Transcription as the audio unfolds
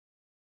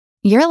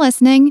You're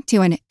listening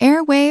to an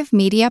Airwave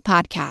Media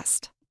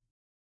Podcast.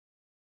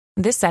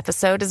 This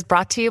episode is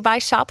brought to you by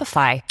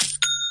Shopify.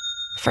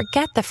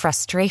 Forget the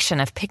frustration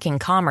of picking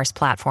commerce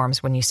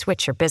platforms when you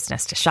switch your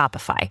business to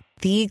Shopify,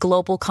 the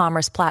global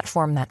commerce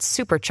platform that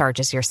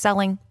supercharges your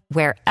selling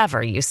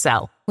wherever you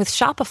sell. With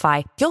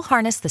Shopify, you'll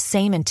harness the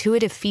same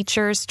intuitive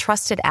features,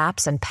 trusted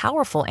apps, and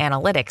powerful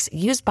analytics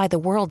used by the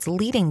world's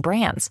leading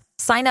brands.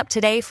 Sign up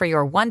today for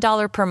your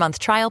 $1 per month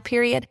trial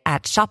period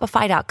at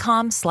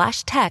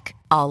shopify.com/tech,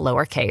 all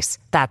lowercase.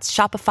 That's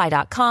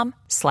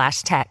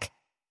shopify.com/tech.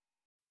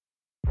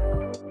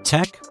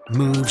 Tech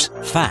moves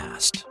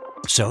fast,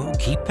 so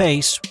keep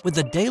pace with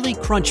the Daily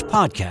Crunch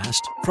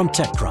podcast from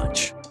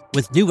TechCrunch.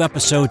 With new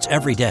episodes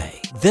every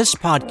day, this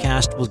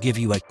podcast will give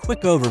you a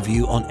quick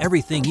overview on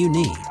everything you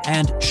need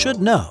and should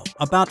know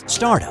about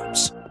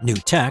startups, new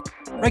tech,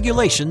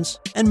 regulations,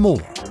 and more.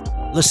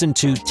 Listen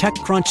to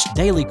TechCrunch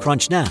Daily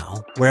Crunch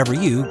now, wherever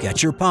you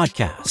get your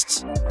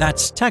podcasts.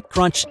 That's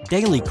TechCrunch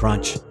Daily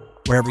Crunch,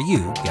 wherever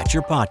you get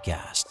your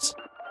podcasts.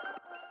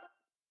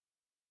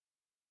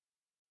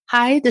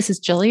 Hi, this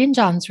is Jillian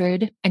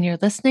Johnsrud, and you're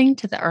listening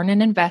to the Earn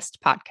and Invest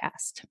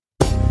podcast.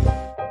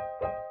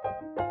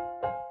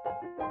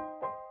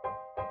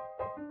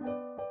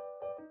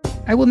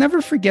 I will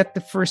never forget the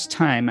first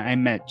time I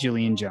met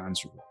Jillian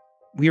Johnsrud.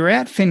 We were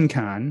at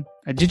FinCon,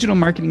 a digital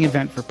marketing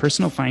event for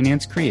personal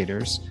finance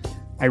creators.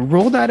 I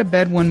rolled out of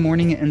bed one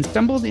morning and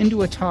stumbled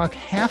into a talk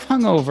half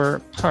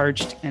hungover,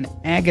 parched, and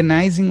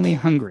agonizingly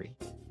hungry.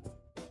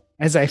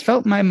 As I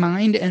felt my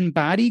mind and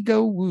body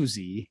go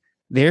woozy,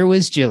 there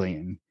was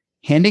Jillian,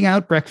 handing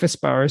out breakfast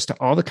bars to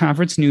all the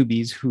conference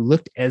newbies who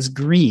looked as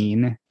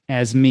green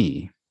as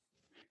me.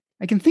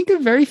 I can think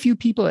of very few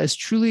people as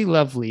truly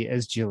lovely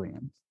as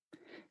Jillian.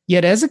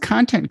 Yet as a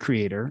content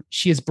creator,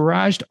 she is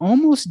barraged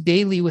almost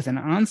daily with an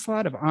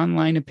onslaught of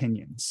online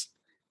opinions.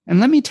 And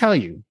let me tell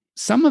you,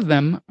 some of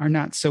them are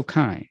not so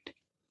kind.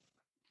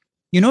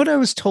 You know what I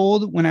was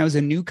told when I was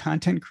a new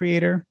content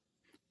creator?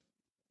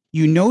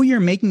 You know you're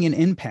making an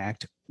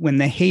impact when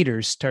the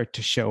haters start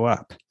to show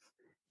up.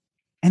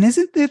 And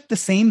isn't it the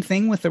same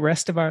thing with the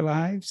rest of our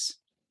lives?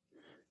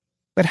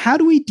 But how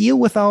do we deal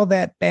with all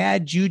that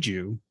bad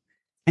juju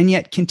and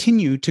yet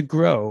continue to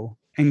grow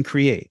and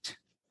create?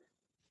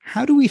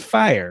 How do we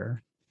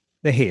fire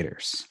the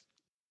haters?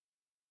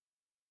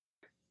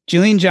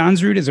 Jillian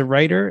Johnsrud is a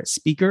writer,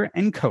 speaker,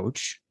 and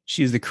coach.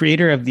 She is the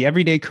creator of the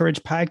Everyday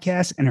Courage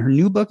podcast, and her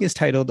new book is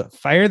titled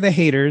Fire the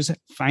Haters,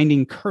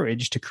 Finding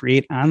Courage to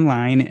Create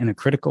Online in a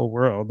Critical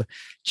World.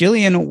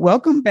 Jillian,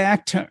 welcome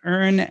back to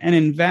Earn and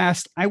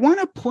Invest. I want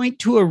to point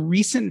to a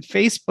recent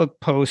Facebook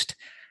post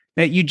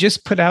that you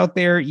just put out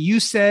there. You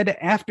said,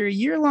 after a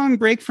year-long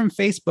break from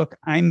Facebook,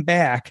 I'm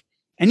back.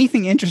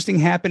 Anything interesting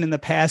happened in the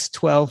past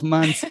 12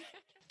 months?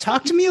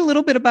 Talk to me a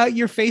little bit about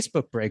your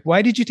Facebook break.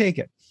 Why did you take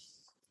it?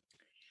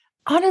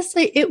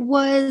 Honestly, it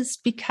was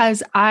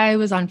because I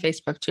was on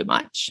Facebook too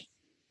much.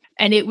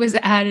 And it was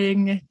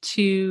adding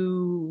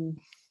to,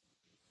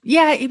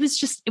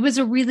 it was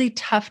a really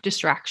tough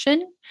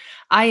distraction.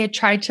 I had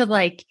tried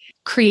to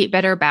create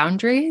better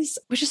boundaries,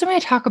 which is something I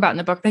talk about in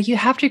the book. Like, you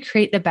have to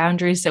create the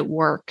boundaries that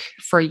work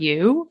for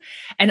you.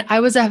 And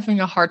I was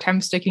having a hard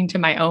time sticking to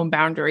my own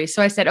boundaries.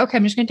 So I said, okay,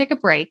 I'm just going to take a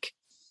break.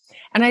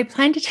 And I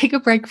planned to take a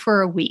break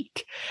for a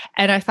week.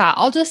 And I thought,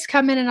 I'll just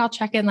come in and I'll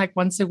check in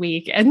once a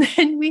week. And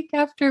then week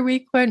after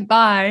week went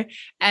by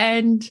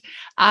and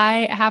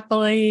I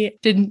happily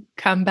didn't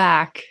come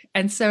back.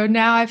 And so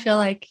now I feel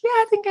I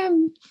think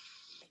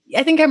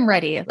I'm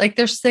ready.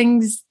 There's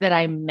things that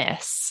I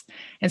miss.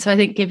 And so I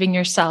think giving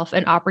yourself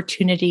an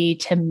opportunity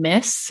to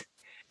miss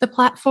the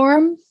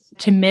platform,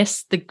 to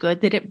miss the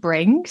good that it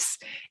brings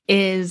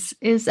is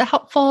a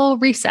helpful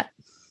reset.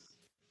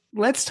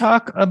 Let's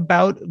talk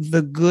about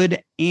the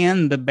good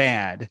and the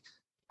bad.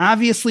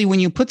 Obviously, when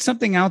you put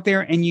something out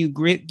there and you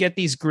get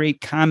these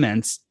great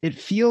comments, it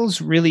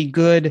feels really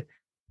good.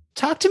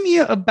 Talk to me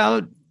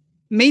about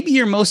maybe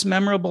your most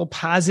memorable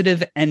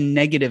positive and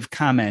negative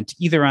comment,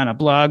 either on a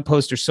blog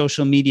post or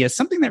social media,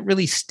 something that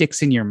really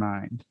sticks in your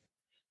mind.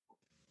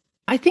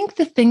 I think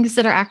the things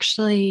that are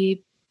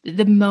actually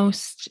the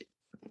most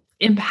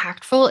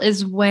impactful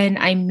is when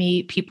I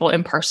meet people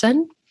in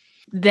person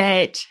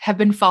that have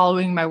been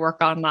following my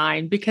work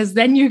online, because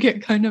then you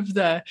get kind of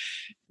the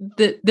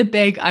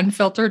big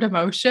unfiltered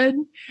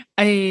emotion.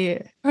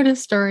 I wrote a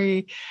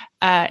story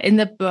in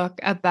the book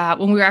about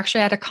when we were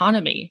actually at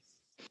Economy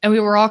and we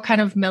were all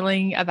kind of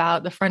milling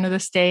about the front of the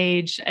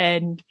stage,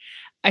 and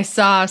I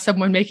saw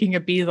someone making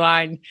a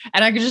beeline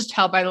and I could just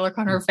tell by the look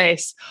on her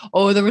face,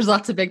 oh, there was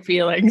lots of big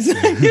feelings.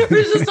 It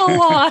was just a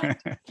lot.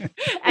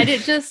 And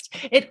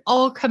it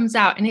all comes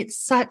out. And it's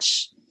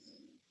such,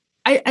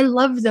 I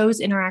love those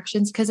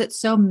interactions because it's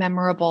so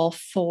memorable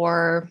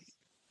for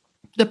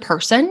the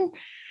person.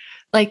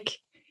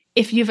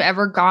 If you've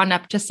ever gone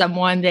up to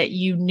someone that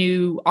you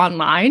knew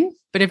online,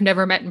 but have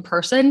never met in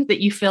person,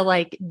 that you feel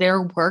like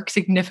their work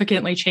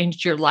significantly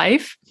changed your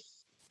life.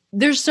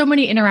 There's so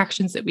many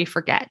interactions that we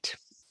forget,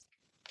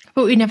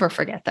 but we never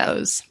forget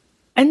those.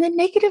 And the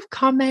negative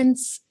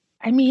comments,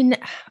 I mean,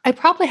 I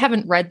probably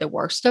haven't read the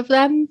worst of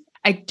them.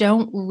 I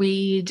don't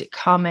read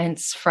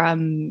comments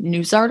from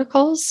news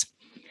articles.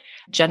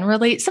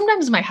 Generally,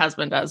 sometimes my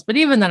husband does, but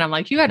even then I'm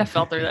like, you got to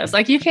filter this.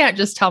 Like, you can't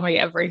just tell me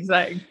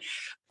everything.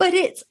 But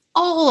it's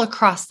all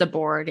across the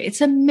board.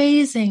 It's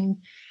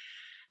amazing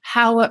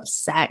how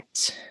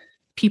upset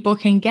people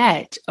can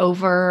get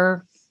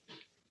over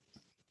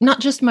not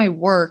just my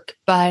work,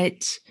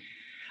 but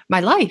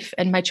my life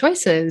and my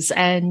choices.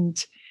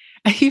 And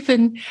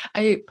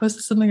I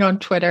posted something on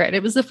Twitter, and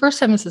it was the first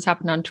time this has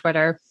happened on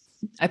Twitter.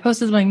 I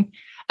posted something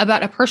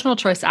about a personal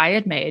choice I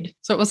had made.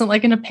 So it wasn't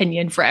like an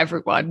opinion for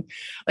everyone,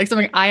 like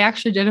something I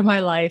actually did in my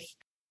life.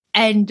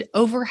 And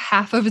over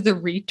half of the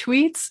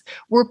retweets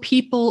were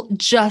people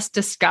just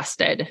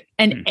disgusted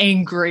and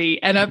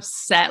angry and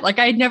upset. Like,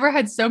 I'd never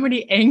had so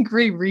many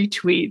angry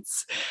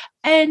retweets.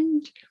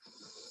 And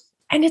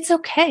it's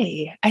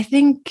okay. I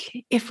think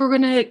if we're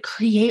going to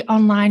create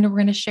online or we're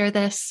going to share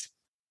this,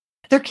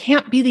 there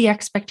can't be the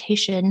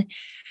expectation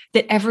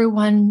that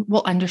everyone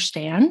will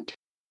understand,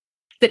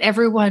 that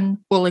everyone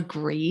will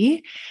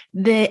agree,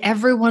 that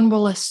everyone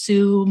will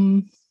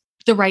assume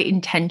the right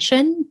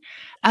intention.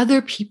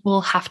 Other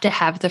people have to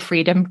have the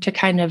freedom to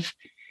kind of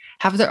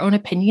have their own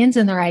opinions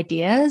and their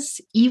ideas,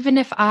 even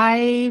if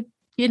I,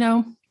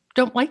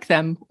 don't like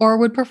them or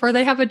would prefer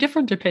they have a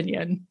different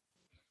opinion.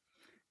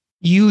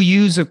 You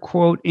use a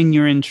quote in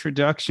your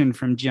introduction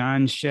from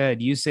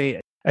Johnsrud. You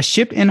say, "A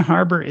ship in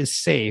harbor is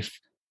safe,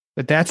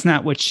 but that's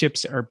not what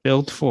ships are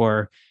built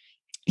for."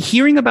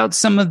 Hearing about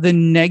some of the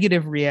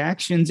negative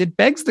reactions, it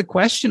begs the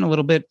question a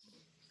little bit,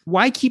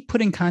 why keep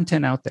putting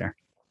content out there?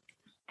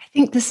 I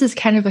think this is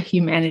kind of a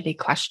humanity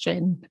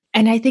question.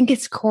 And I think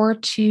it's core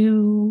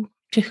to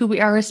who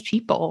we are as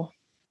people,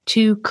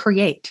 to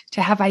create,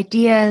 to have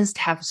ideas,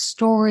 to have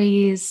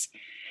stories,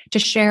 to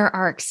share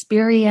our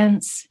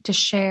experience, to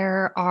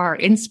share our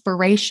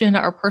inspiration,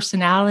 our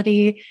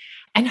personality,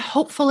 and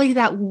hopefully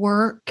that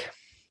work.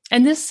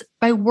 And this,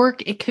 by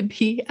work, it could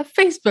be a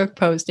Facebook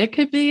post, it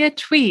could be a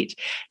tweet,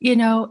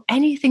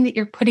 anything that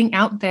you're putting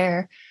out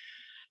there.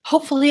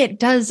 Hopefully it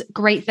does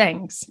great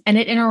things and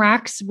it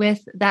interacts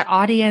with that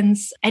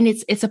audience and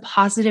it's a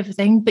positive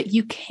thing, but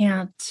you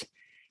can't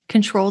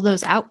control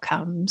those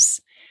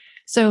outcomes.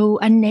 So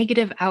a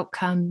negative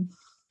outcome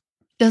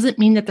doesn't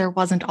mean that there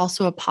wasn't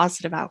also a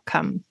positive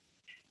outcome.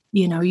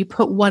 You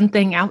put one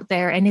thing out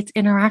there and it's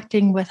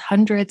interacting with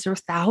hundreds or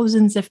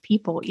thousands of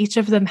people, each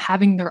of them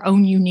having their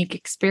own unique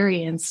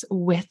experience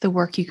with the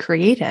work you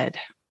created.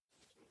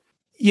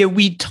 Yeah,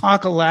 we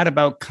talk a lot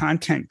about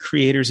content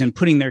creators and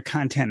putting their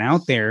content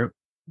out there,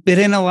 but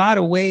in a lot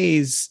of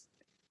ways,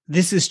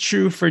 this is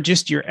true for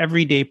just your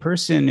everyday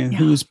person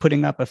who's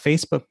putting up a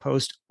Facebook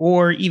post,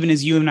 or even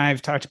as you and I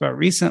have talked about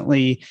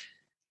recently,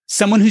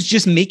 someone who's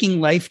just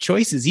making life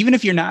choices. Even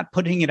if you're not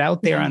putting it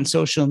out there on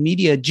social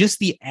media, just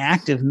the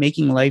act of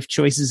making life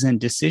choices and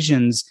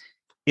decisions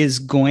is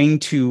going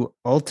to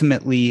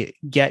ultimately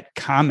get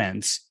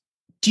comments.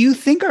 Do you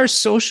think our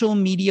social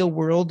media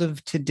world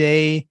of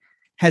today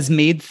has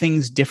made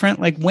things different?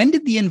 Like, when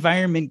did the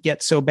environment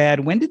get so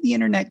bad? When did the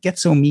internet get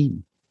so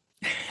mean?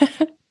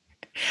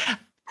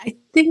 I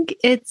think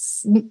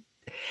it's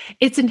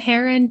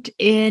inherent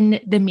in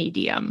the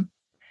medium.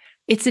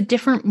 It's a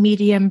different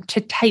medium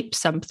to type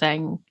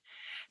something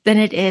than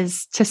it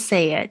is to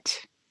say it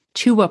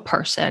to a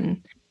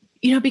person,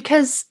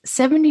 because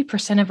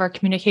 70% of our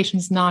communication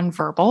is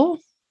nonverbal.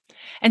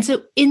 And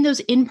so in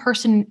those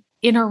in-person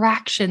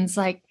interactions,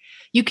 like,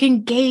 you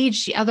can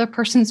gauge the other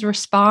person's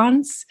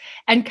response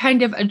and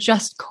kind of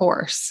adjust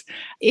course.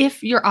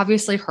 If you're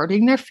obviously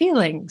hurting their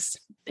feelings,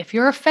 if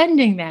you're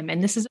offending them,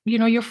 and this is,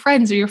 your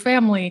friends or your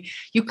family,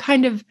 you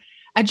kind of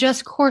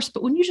adjust course.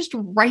 But when you just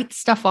write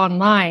stuff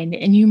online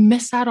and you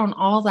miss out on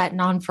all that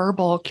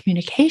nonverbal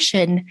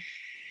communication,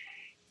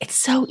 it's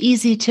so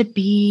easy to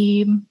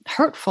be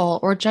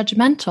hurtful or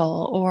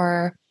judgmental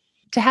or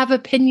to have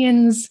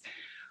opinions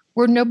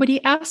where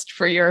nobody asked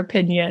for your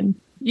opinion.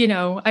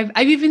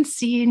 I've even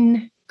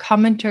seen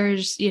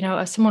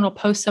commenters, someone will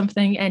post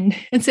something and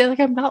say, like,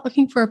 I'm not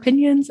looking for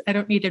opinions. I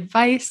don't need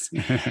advice.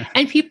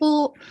 And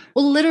people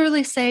will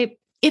literally say,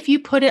 if you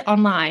put it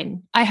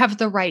online, I have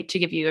the right to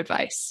give you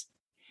advice.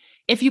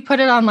 If you put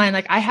it online,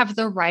 like, I have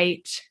the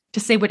right to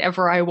say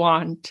whatever I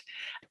want.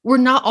 We're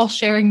not all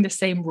sharing the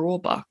same rule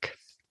book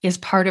is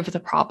part of the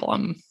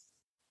problem.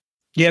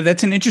 Yeah,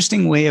 that's an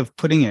interesting way of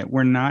putting it.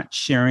 We're not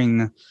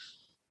sharing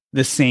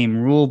the same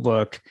rule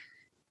book.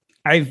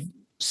 I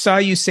saw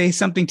you say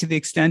something to the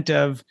extent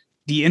of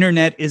the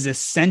internet is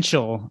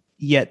essential,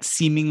 yet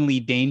seemingly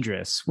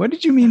dangerous. What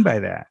did you mean by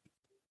that?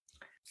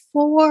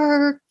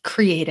 For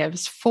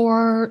creatives,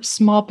 for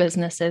small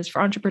businesses,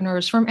 for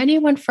entrepreneurs, from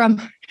anyone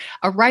from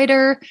a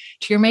writer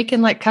to you're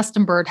making like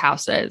custom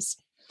birdhouses.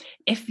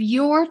 If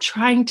you're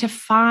trying to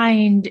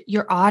find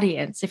your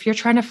audience, if you're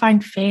trying to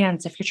find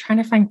fans, if you're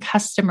trying to find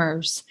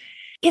customers,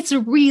 it's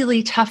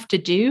really tough to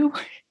do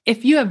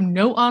if you have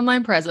no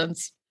online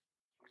presence.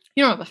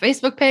 You don't have a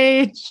Facebook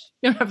page,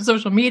 you don't have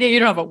social media, you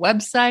don't have a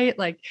website,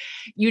 like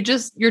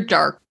you're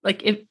dark.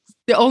 Like, if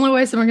the only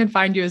way someone can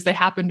find you is they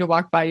happen to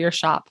walk by your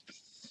shop.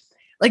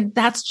 Like,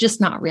 that's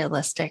just not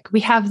realistic.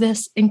 We have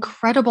this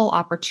incredible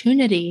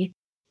opportunity,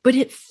 but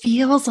it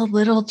feels a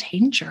little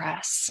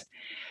dangerous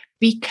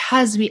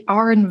because we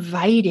are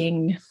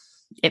inviting,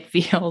 it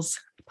feels,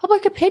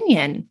 public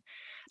opinion.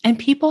 And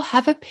people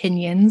have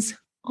opinions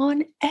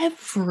on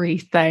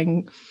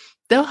everything.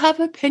 They'll have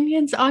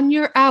opinions on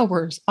your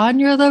hours, on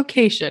your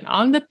location,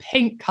 on the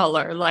paint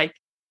color. Like,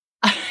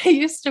 I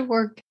used to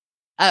work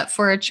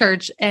for a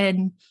church,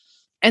 and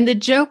the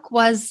joke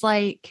was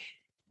like,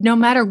 no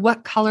matter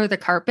what color the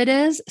carpet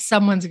is,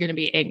 someone's going to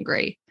be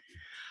angry.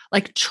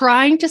 Like,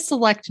 trying to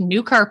select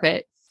new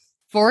carpet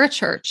for a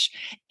church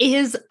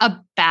is a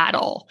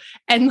battle.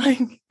 And like,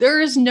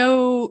 there is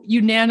no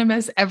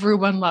unanimous,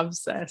 everyone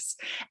loves this.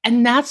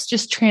 And that's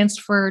just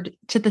transferred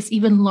to this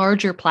even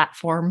larger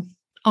platform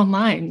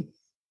online.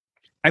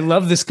 I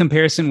love this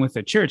comparison with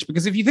a church,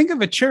 because if you think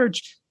of a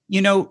church,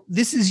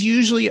 this is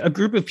usually a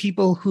group of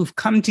people who've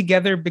come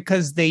together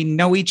because they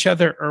know each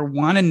other or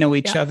want to know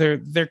each other.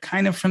 They're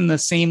kind of from the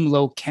same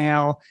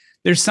locale.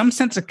 There's some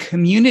sense of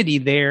community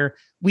there.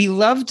 We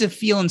love to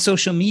feel in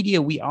social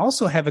media we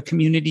also have a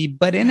community,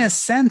 but in a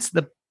sense,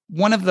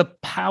 one of the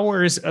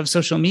powers of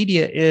social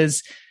media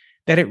is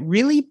that it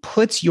really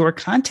puts your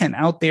content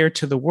out there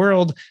to the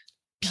world,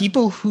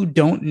 people who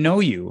don't know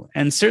you.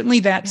 And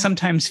certainly that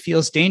sometimes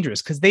feels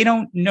dangerous because they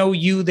don't know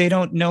you. They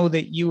don't know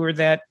that you were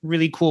that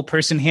really cool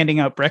person handing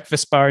out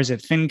breakfast bars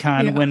at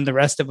FinCon when the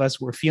rest of us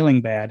were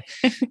feeling bad.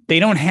 They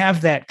don't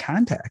have that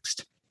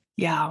context.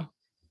 Yeah.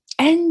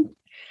 And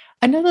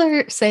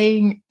another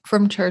saying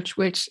from church,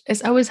 which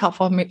is always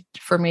helpful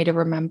for me to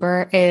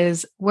remember,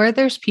 is where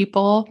there's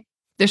people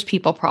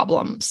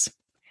problems.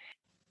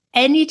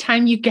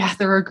 Anytime you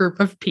gather a group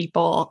of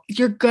people,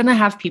 you're going to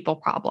have people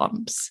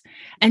problems.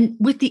 And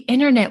with the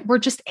internet, we're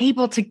just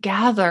able to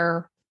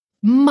gather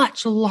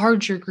much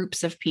larger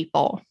groups of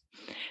people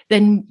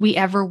than we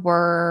ever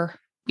were,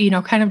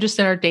 kind of just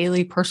in our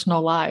daily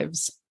personal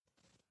lives.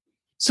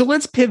 So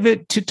let's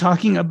pivot to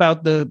talking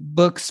about the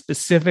book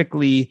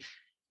specifically.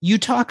 You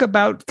talk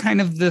about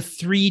kind of the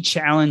 3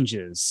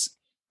 challenges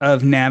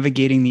of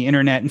navigating the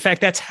internet. In fact,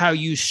 that's how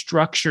you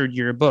structured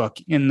your book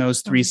in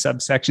those 3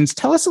 subsections.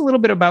 Tell us a little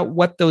bit about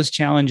what those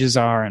challenges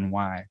are and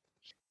why.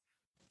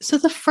 So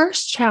the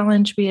first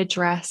challenge we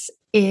address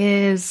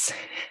is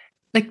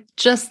like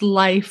just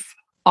life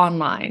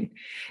online.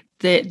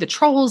 The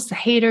trolls, the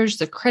haters,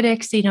 the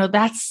critics,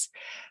 that's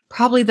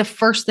probably the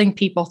first thing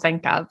people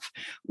think of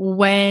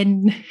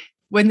when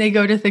they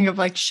go to think of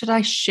like, should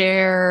I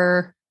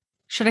share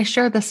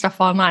this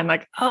stuff online?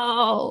 Like,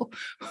 oh,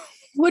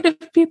 what if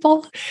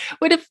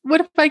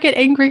I get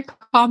angry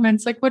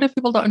comments? Like, what if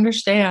people don't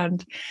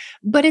understand?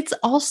 But it's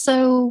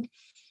also,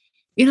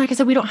 like I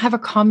said, we don't have a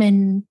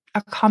common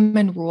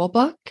rule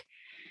book.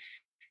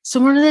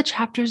 So one of the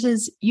chapters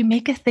is you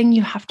make a thing,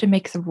 you have to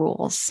make the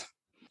rules.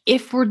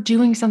 If we're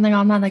doing something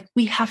online, like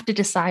we have to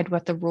decide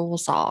what the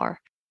rules are.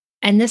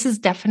 And this is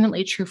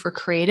definitely true for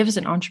creatives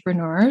and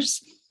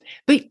entrepreneurs,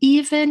 but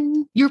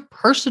even your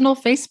personal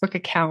Facebook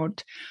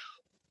account,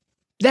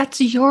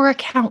 that's your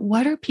account.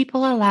 What are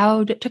people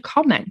allowed to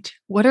comment?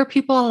 What are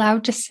people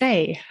allowed to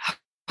say?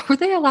 Are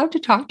they allowed to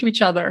talk to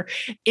each other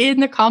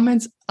in the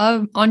comments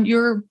on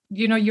your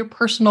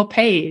personal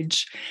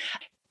page?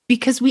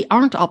 Because we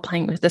aren't all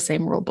playing with the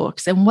same rule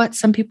books. And what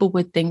some people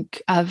would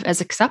think of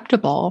as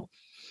acceptable,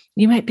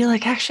 you might be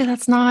like, actually,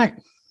 that's not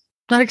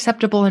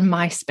acceptable in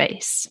my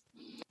space.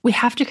 We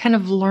have to kind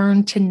of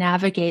learn to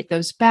navigate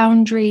those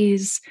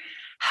boundaries,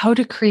 how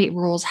to create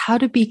rules, how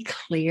to be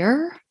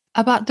clear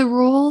about the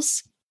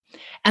rules.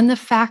 And the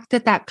fact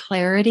that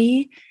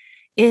clarity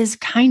is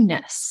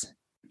kindness.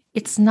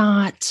 It's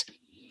not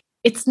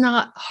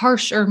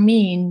harsh or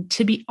mean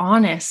to be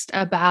honest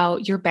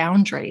about your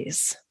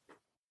boundaries.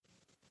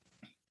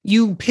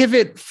 You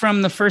pivot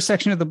from the first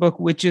section of the book,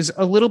 which is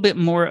a little bit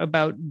more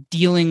about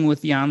dealing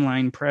with the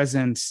online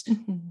presence,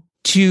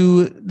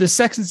 to the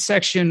second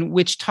section,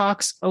 which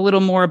talks a little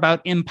more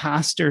about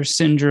imposter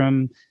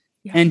syndrome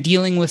and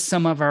dealing with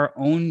some of our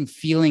own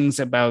feelings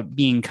about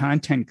being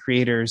content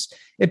creators.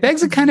 It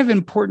begs a kind of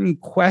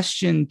important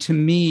question to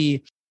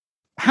me.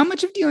 How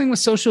much of dealing with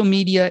social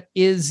media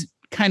is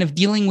kind of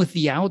dealing with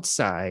the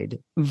outside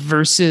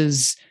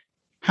versus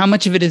how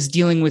much of it is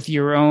dealing with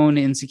your own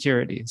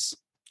insecurities?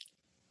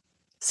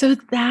 So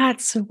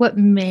that's what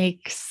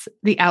makes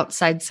the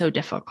outside so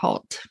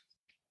difficult,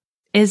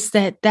 is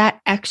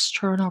that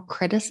external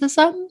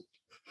criticism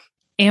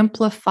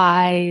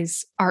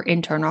amplifies our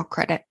internal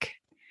critic.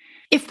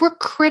 If we're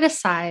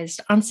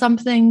criticized on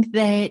something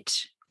that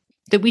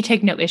we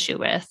take no issue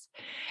with,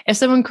 if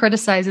someone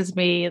criticizes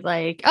me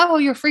like, oh,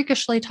 you're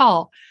freakishly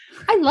tall,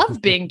 I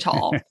love being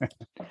tall.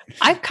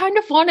 I've kind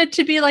of wanted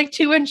to be like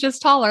 2 inches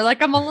taller.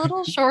 Like I'm a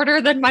little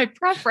shorter than my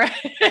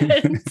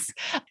preference.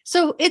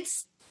 So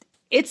it's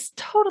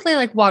totally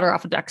like water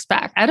off a duck's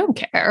back. I don't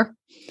care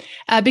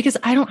because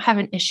I don't have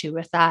an issue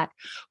with that.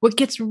 What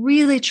gets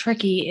really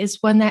tricky is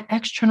when that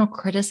external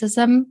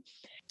criticism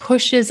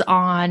pushes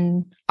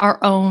on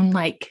our own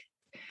like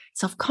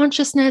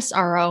self-consciousness,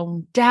 our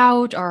own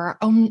doubt, or our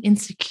own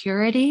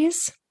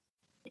insecurities,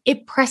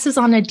 it presses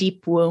on a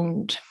deep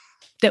wound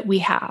that we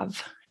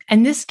have.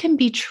 And this can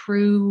be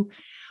true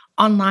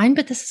online,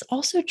 but this is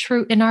also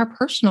true in our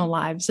personal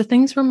lives. The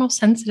things we're most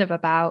sensitive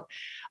about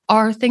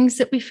are things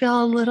that we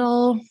feel a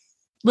little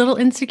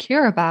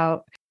insecure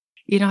about.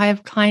 I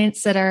have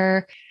clients that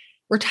are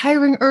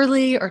retiring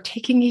early or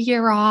taking a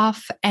year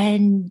off,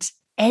 and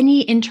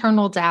any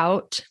internal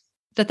doubt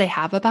that they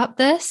have about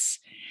this,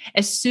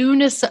 as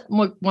soon as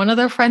one of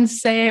their friends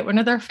say it, one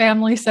of their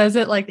family says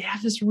it, like they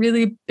have this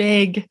really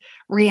big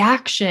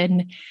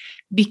reaction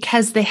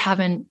because they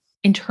haven't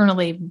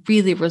internally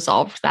really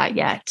resolved that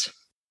yet.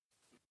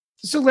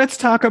 So let's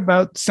talk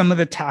about some of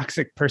the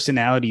toxic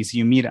personalities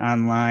you meet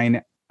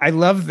online. I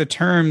love the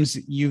terms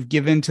you've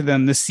given to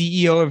them: the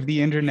CEO of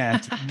the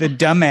internet, the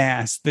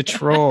dumbass, the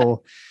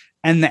troll,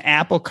 and the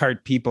apple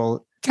cart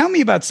people. Tell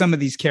me about some of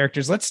these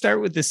characters. Let's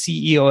start with the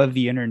CEO of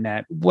the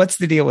internet. What's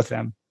the deal with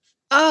them?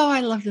 Oh, I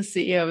love the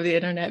CEO of the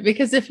internet,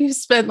 because if you've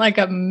spent like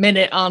a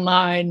minute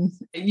online,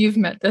 you've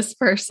met this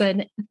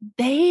person.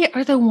 They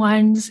are the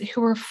ones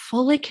who are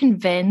fully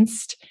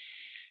convinced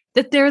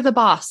that they're the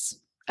boss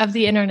of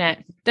the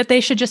internet, that they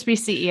should just be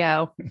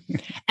CEO,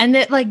 and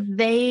that like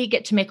they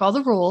get to make all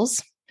the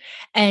rules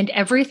and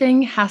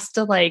everything has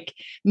to like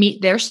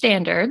meet their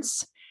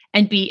standards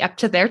and be up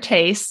to their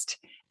taste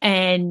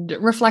and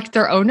reflect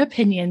their own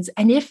opinions.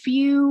 And if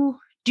you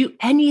do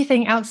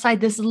anything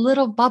outside this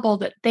little bubble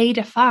that they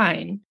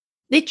define,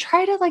 they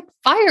try to like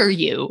fire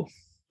you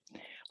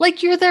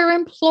like you're their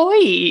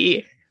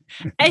employee.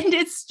 And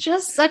it's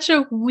just such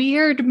a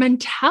weird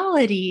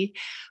mentality,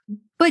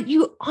 but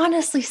you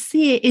honestly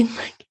see it in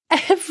like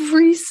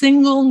every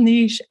single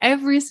niche,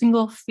 every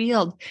single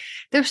field.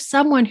 There's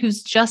someone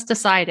who's just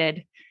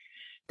decided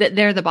that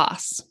they're the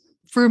boss.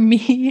 For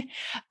me,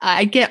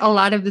 I get a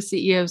lot of the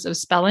CEOs of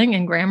spelling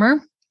and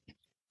grammar,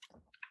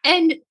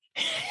 and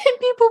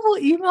people will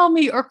email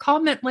me or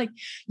comment like,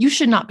 you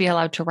should not be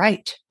allowed to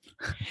write.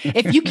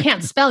 If you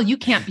can't spell, you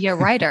can't be a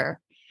writer.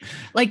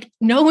 Like,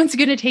 no one's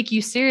going to take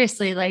you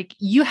seriously. Like,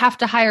 you have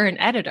to hire an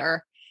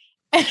editor.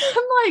 And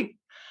I'm like,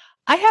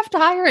 I have to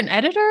hire an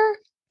editor?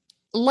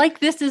 Like,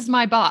 this is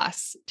my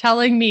boss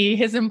telling me,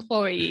 his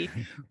employee,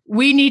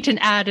 we need to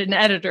add an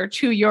editor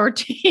to your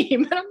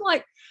team. And I'm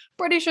like,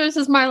 pretty sure this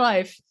is my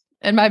life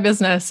and my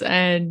business,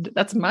 and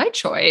that's my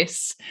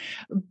choice.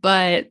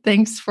 But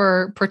thanks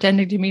for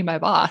pretending to be my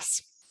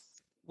boss.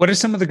 What are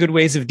some of the good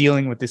ways of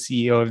dealing with the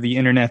CEO of the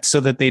internet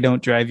so that they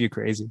don't drive you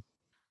crazy?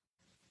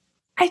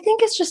 I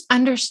think it's just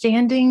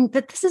understanding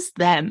that this is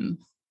them.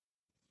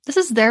 This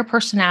is their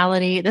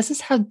personality. This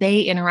is how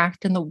they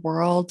interact in the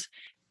world.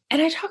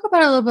 And I talk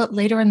about it a little bit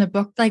later in the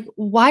book, like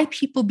why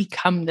people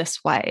become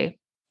this way.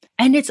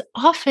 And it's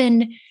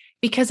often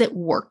because it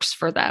works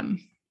for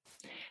them.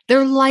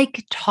 They're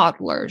like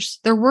toddlers.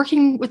 They're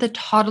working with a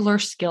toddler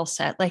skill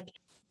set. Like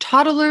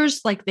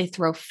toddlers, like they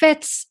throw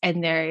fits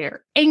and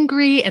they're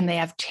angry and they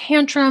have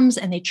tantrums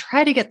and they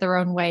try to get their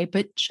own way.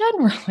 But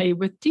generally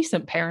with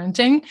decent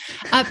parenting,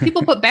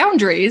 people put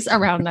boundaries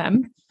around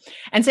them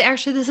and say,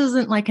 actually, this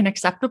isn't like an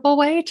acceptable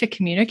way to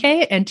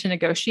communicate and to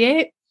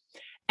negotiate.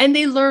 And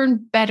they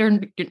learn better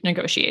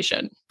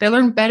negotiation. They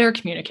learn better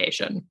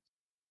communication.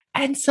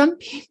 And some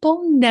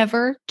people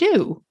never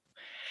do.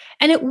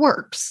 And it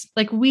works.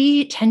 Like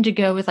we tend to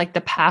go with like the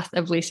path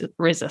of least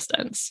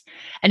resistance.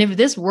 And if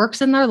this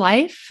works in their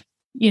life,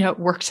 it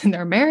works in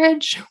their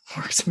marriage,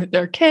 works with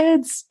their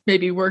kids,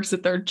 maybe works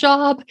at their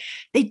job,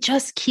 they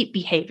just keep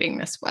behaving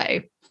this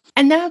way.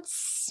 And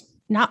that's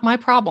not my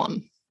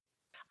problem.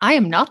 I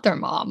am not their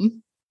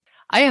mom.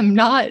 I am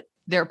not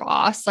their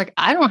boss. Like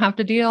I don't have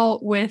to deal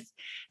with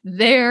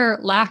their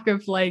lack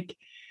of like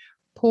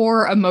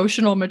poor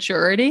emotional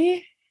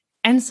maturity.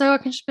 And so I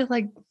can just be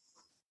like,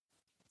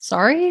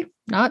 sorry,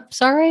 not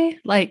sorry.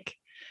 Like,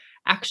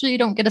 actually, you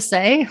don't get a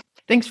say.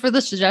 Thanks for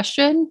the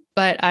suggestion,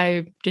 but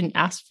I didn't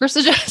ask for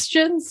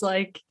suggestions.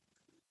 Like,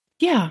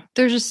 yeah,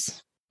 there's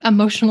just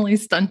emotionally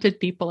stunted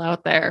people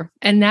out there,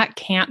 and that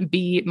can't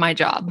be my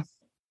job.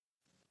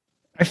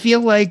 I feel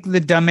like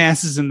the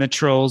dumbasses and the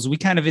trolls, we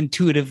kind of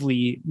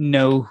intuitively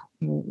know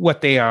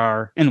what they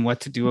are and what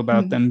to do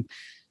about them.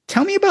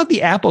 Tell me about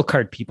the apple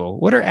cart people.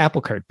 What are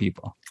apple cart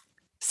people?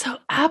 So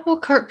apple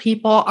cart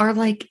people are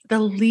like the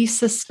least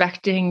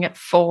suspecting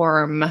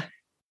form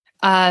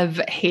of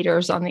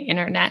haters on the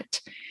internet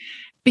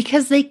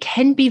because they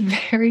can be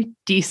very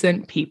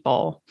decent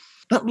people.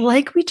 But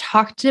like we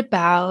talked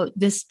about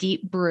this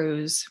deep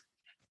bruise,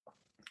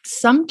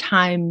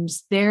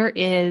 sometimes there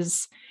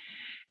is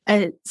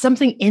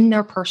something in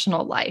their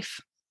personal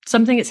life,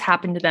 something that's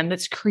happened to them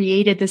that's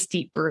created this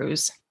deep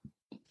bruise.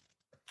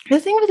 The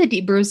thing with a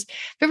deep bruise,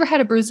 have you ever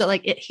had a bruise that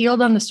like it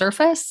healed on the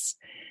surface?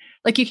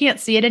 Like you can't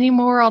see it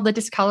anymore. All the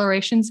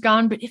discoloration's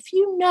gone. But if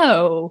you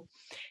know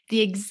the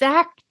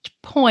exact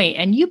point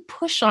and you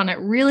push on it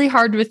really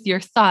hard with your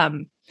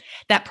thumb,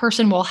 that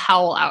person will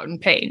howl out in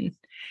pain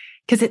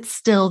because it's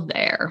still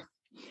there.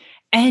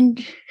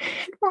 And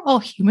we're all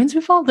humans.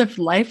 We've all lived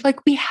life.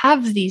 Like we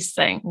have these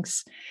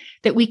things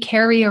that we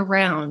carry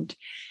around.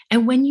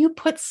 And when you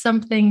put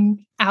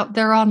something out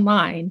there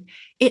online,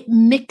 it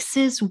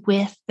mixes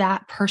with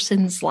that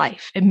person's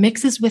life. It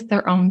mixes with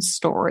their own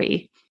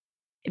story.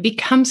 It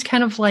becomes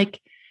kind of like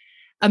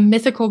a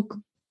mythical,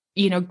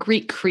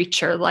 Greek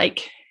creature,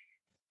 like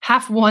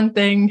half one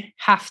thing,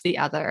 half the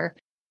other.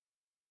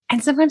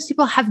 And sometimes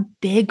people have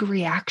big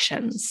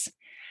reactions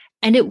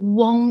and it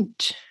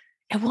won't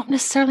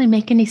necessarily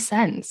make any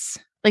sense.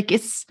 Like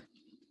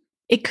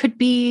it could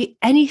be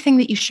anything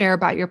that you share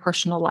about your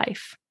personal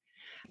life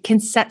can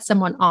set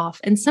someone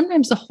off. And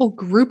sometimes the whole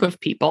group of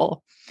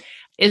people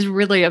is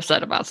really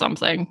upset about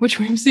something, which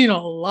we've seen a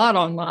lot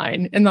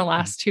online in the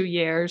last 2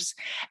 years.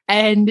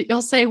 And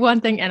you'll say one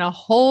thing and a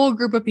whole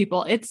group of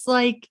people, it's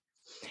like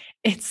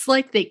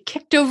they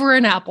kicked over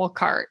an apple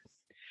cart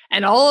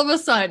and all of a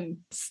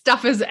sudden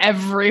stuff is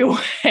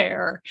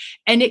everywhere.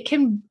 And it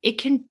can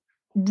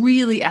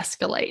really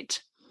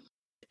escalate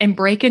and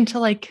break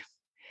into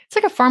it's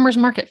like a farmer's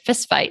market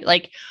fist fight.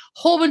 Like a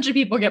whole bunch of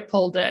people get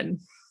pulled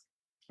in.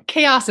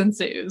 Chaos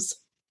ensues.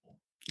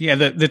 Yeah,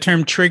 the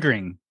term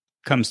triggering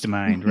comes to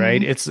mind,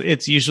 right?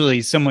 It's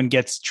usually someone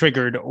gets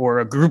triggered or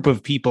a group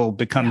of people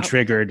become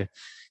triggered,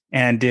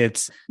 and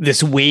it's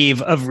this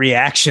wave of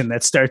reaction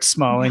that starts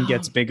small and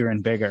gets bigger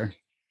and bigger.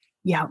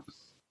 Yeah.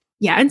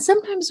 Yeah, and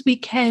sometimes we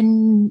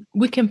can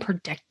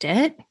predict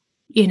it.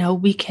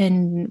 We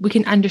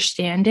can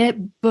understand it,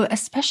 but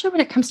especially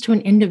when it comes to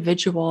an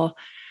individual.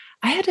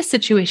 I had a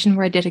situation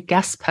where I did a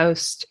guest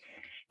post,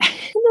 and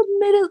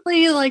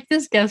admittedly,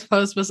 this guest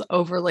post was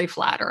overly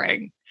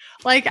flattering.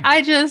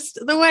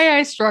 The way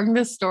I strung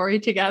this story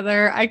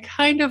together, I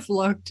kind of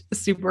looked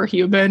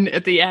superhuman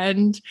at the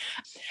end.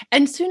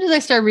 And as soon as I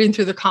started reading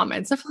through the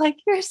comments of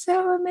you're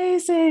so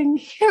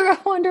amazing, you're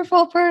a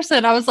wonderful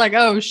person, I was like,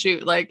 oh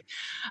shoot,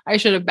 I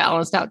should have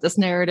balanced out this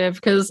narrative,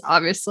 because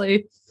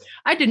obviously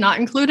I did not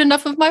include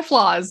enough of my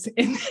flaws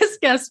in this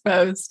guest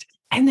post.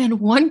 And then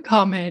one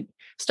comment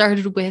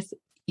started with,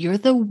 "You're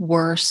the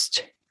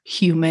worst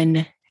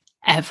human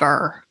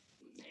ever."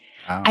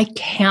 Wow. I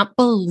can't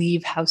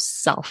believe how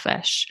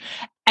selfish.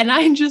 And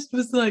I just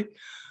was like,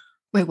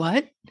 wait,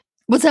 what?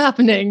 What's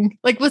happening?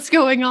 What's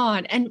going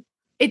on? And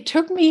it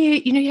took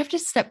me, you have to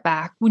step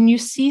back when you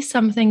see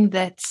something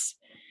that's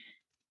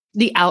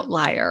the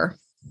outlier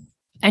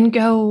and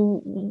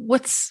go,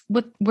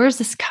 where's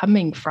this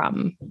coming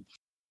from?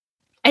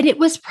 And it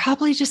was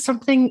probably just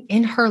something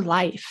in her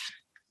life.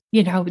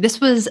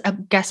 This was a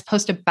guest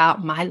post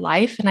about my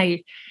life, and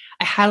I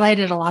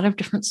highlighted a lot of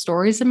different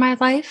stories in my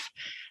life.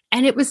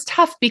 And it was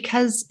tough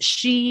because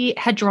she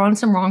had drawn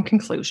some wrong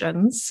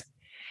conclusions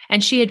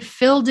and she had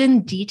filled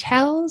in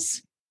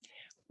details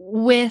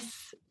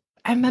with,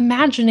 I'm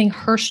imagining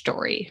her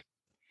story,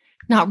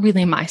 not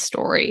really my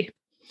story.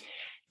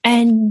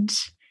 And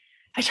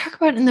I talk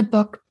about it in the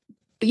book,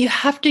 but you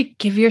have to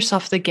give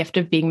yourself the gift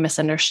of being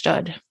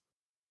misunderstood.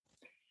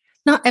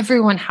 Not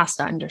everyone has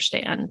to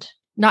understand.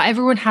 Not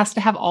everyone has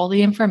to have all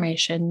the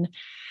information.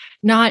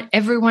 Not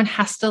everyone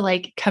has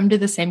to come to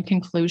the same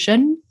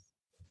conclusion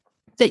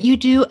that you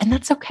do. And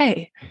that's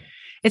okay.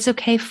 It's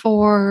okay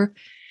for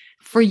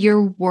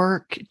your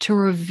work to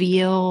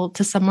reveal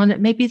to someone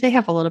that maybe they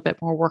have a little bit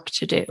more work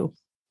to do.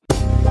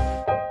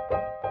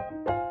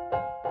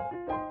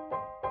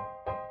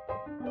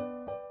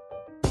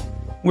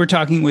 We're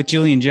talking with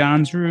Jillian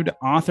Johnsrud,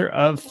 author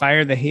of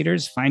Fire the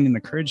Haters, Finding the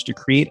Courage to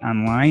Create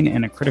Online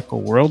in a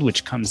Critical World,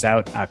 which comes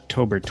out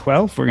October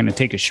 12th. We're going to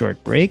take a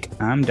short break.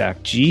 I'm Doc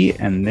G,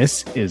 and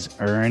this is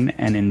Earn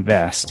and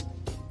Invest.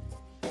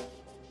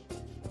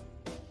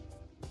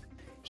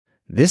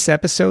 This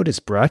episode is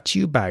brought to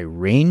you by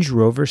Range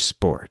Rover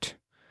Sport.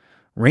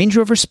 Range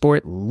Rover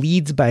Sport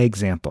leads by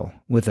example.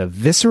 With a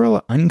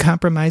visceral,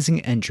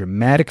 uncompromising, and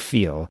dramatic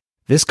feel,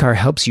 this car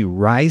helps you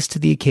rise to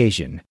the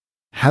occasion.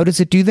 How does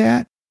it do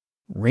that?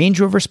 Range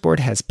Rover Sport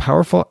has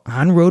powerful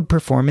on-road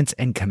performance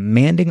and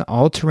commanding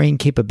all-terrain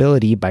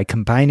capability by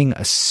combining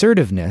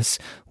assertiveness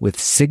with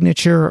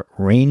signature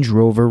Range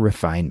Rover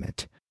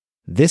refinement.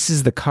 This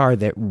is the car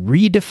that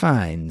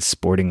redefines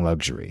sporting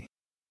luxury.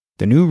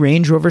 The new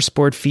Range Rover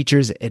Sport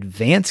features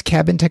advanced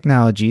cabin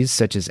technologies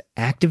such as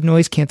active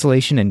noise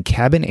cancellation and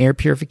cabin air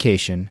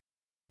purification,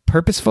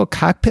 purposeful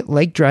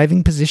cockpit-like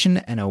driving position,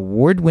 and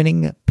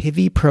award-winning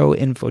Pivi Pro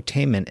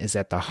infotainment is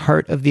at the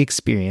heart of the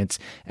experience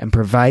and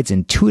provides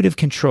intuitive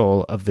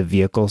control of the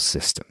vehicle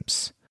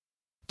systems.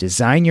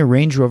 Design your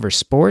Range Rover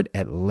Sport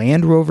at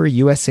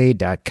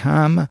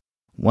LandRoverUSA.com.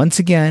 Once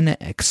again,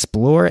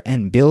 explore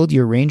and build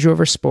your Range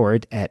Rover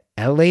Sport at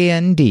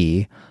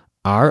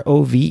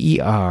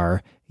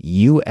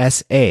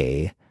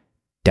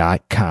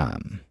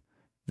LandRoverUSA.com.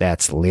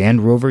 That's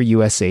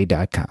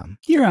LandRoverUSA.com.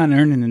 Here on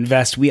Earn and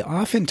Invest, we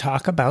often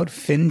talk about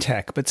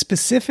fintech, but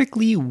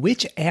specifically,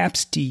 which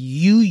apps do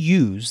you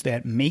use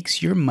that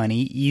makes your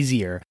money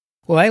easier?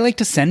 Well, I like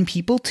to send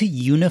people to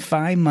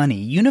Unify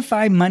Money.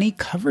 Unify Money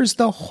covers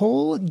the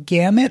whole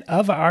gamut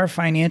of our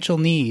financial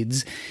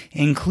needs,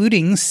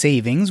 including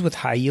savings with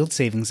high-yield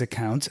savings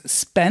accounts,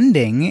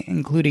 spending,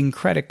 including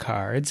credit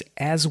cards,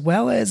 as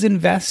well as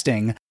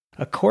investing.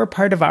 A core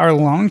part of our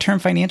long-term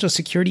financial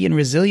security and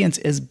resilience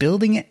is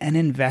building an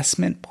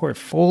investment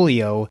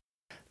portfolio.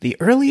 The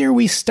earlier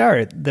we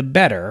start, the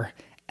better,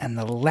 and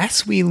the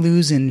less we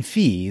lose in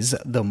fees,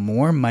 the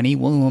more money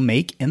we will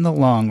make in the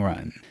long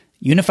run.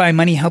 Unify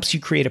Money helps you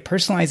create a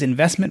personalized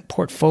investment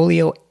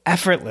portfolio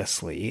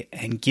effortlessly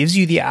and gives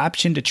you the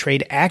option to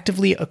trade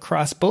actively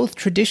across both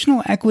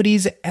traditional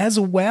equities as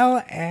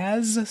well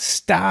as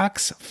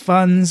stocks,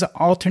 funds,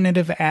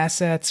 alternative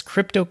assets,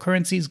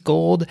 cryptocurrencies,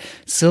 gold,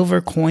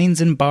 silver,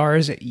 coins, and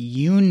bars,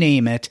 you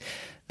name it.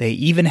 They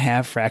even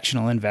have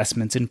fractional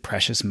investments in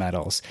precious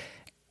metals.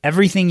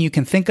 Everything you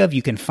can think of,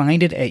 you can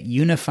find it at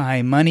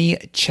Unify Money.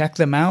 Check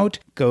them out.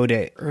 Go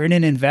to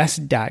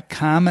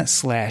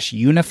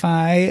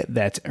earnandinvest.com/unify.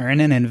 That's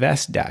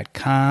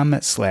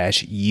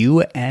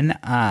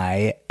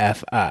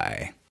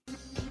earnandinvest.com/UNIFI.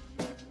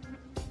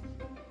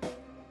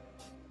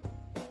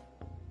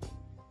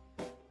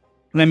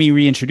 Let me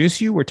reintroduce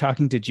you. We're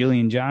talking to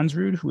Jillian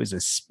Johnsrud, who is a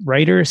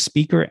writer,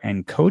 speaker,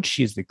 and coach.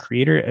 She is the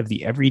creator of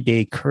the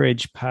Everyday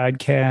Courage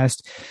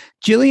podcast.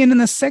 Jillian, in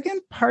the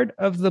second part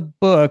of the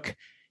book,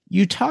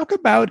 you talk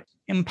about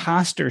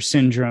imposter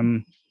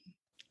syndrome.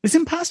 Is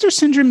imposter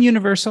syndrome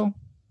universal?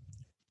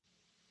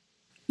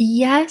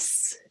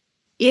 Yes,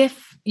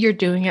 if you're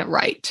doing it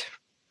right.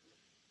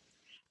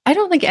 I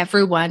don't think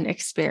everyone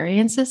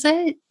experiences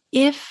it.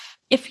 If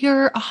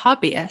you're a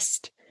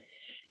hobbyist,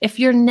 if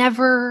you're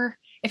never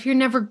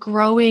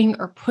growing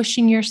or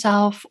pushing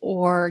yourself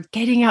or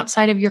getting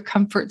outside of your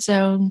comfort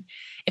zone,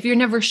 if you're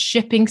never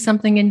shipping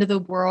something into the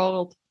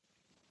world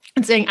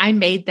and saying, I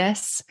made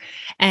this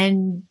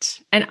and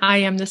I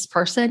am this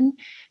person,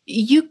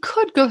 you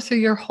could go through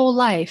your whole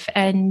life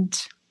and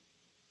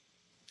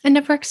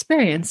never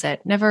experience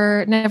it,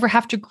 never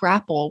have to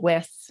grapple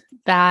with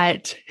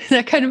that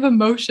kind of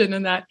emotion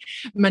and that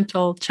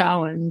mental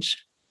challenge.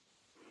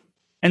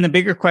 And the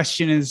bigger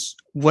question is,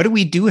 what do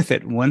we do with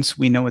it once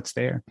we know it's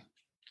there?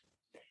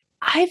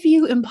 I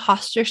view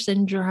imposter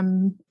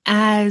syndrome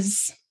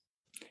as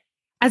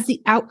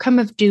the outcome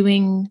of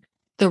doing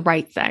the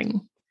right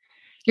thing.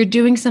 You're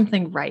doing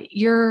something right.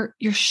 You're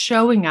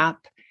showing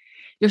up.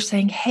 You're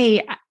saying,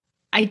 hey,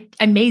 I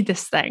made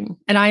this thing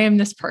and I am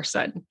this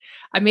person.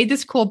 I made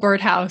this cool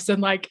birdhouse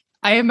and I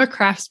am a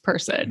crafts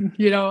person.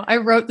 I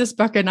wrote this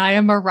book and I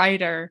am a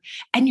writer.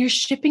 And you're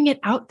shipping it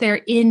out there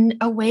in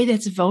a way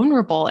that's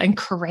vulnerable and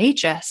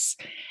courageous.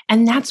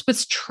 And that's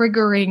what's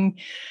triggering,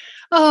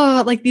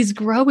 these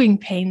growing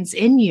pains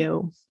in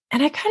you.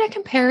 And I kind of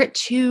compare it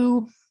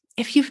to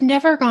if you've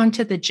never gone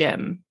to the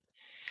gym,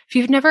 if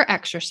you've never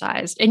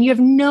exercised and you have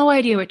no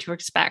idea what to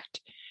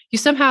expect, you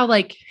somehow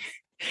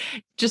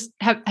just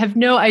have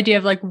no idea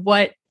of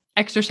what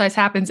exercise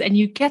happens. And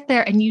you get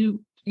there and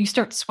you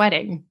start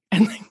sweating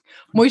and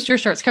moisture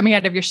starts coming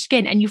out of your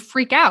skin and you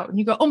freak out and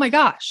you go, oh my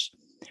gosh,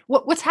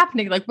 what's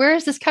happening? Where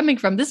is this coming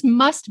from? This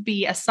must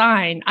be a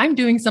sign I'm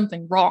doing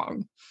something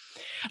wrong.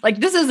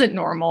 This isn't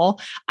normal.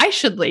 I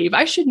should leave.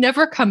 I should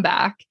never come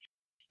back.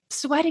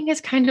 Sweating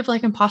is kind of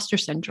like imposter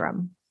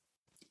syndrome.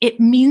 It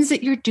means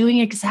that you're doing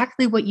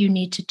exactly what you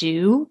need to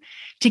do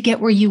to get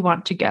where you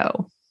want to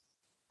go.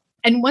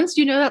 And once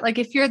you know that,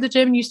 if you're at the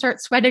gym and you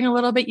start sweating a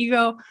little bit, you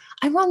go,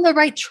 I'm on the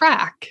right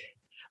track.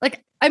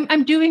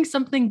 I'm doing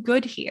something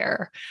good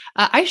here.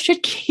 I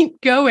should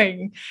keep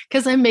going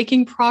because I'm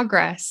making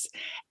progress.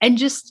 And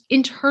just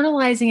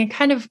internalizing and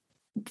kind of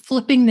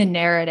flipping the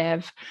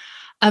narrative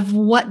of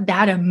what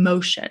that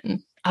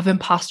emotion of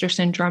imposter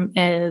syndrome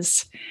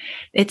is.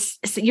 It's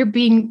you're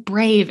being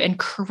brave and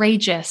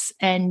courageous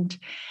and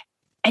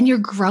you're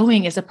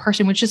growing as a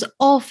person, which is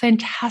all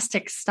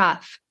fantastic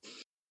stuff.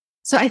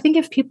 So I think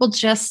if people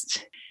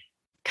just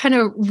kind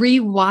of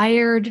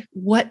rewired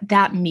what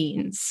that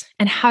means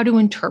and how to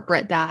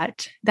interpret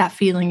that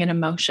feeling and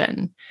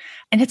emotion.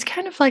 And it's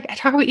kind of I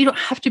talk about, you don't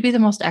have to be the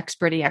most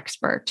experty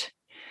expert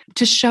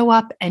to show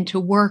up and to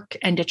work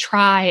and to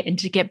try and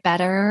to get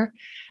better.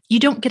 You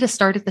don't get to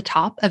start at the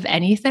top of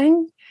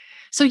anything.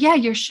 So yeah,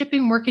 you're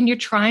shipping work and you're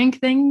trying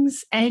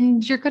things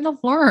and you're going to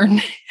learn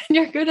and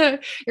you're going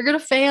to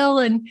fail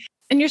and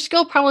your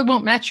skill probably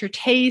won't match your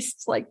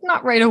tastes,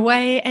 not right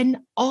away. And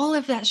all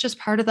of that's just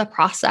part of the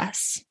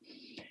process.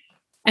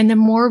 And the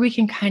more we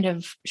can kind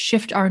of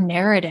shift our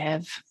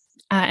narrative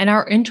and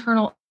our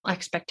internal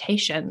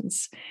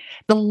expectations,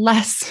 the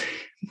less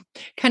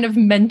kind of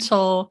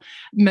mental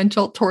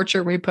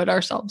torture we put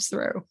ourselves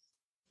through.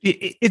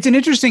 It's an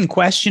interesting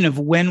question of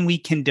when we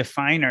can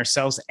define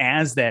ourselves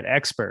as that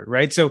expert,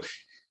 right? So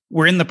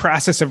we're in the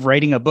process of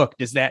writing a book.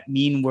 Does that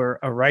mean we're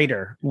a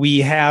writer? We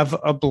have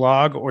a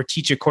blog or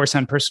teach a course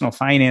on personal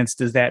finance.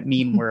 Does that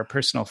mean we're a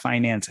personal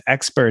finance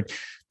expert?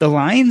 The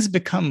lines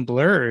become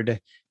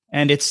blurred.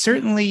 And it's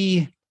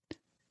certainly,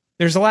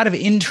 there's a lot of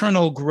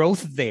internal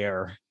growth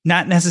there,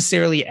 not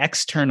necessarily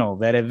external,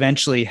 that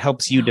eventually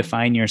helps you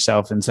define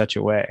yourself in such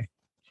a way.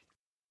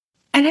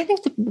 And I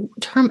think the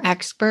term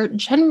expert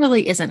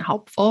generally isn't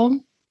helpful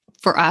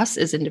for us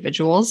as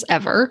individuals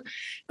ever.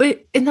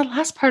 But in the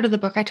last part of the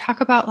book, I talk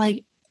about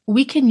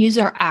we can use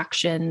our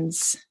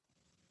actions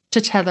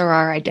to tether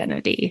our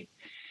identity.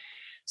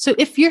 So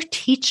if you're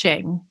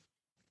teaching,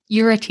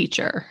 you're a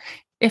teacher.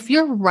 If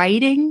you're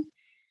writing,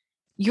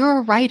 you're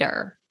a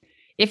writer.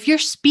 If you're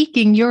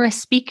speaking, you're a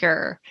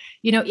speaker.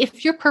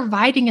 If you're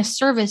providing a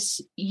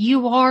service,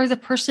 you are the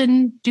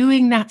person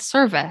doing that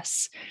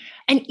service.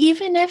 And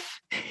even if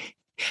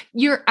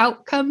your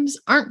outcomes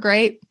aren't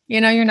great,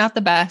 you're not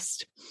the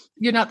best,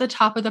 you're not the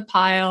top of the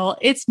pile,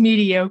 it's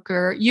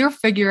mediocre, you're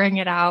figuring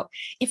it out.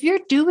 If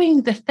you're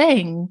doing the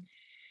thing,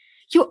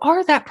 you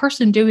are that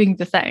person doing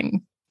the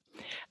thing.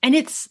 And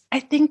I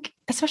think,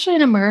 especially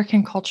in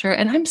American culture,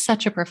 and I'm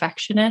such a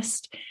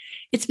perfectionist,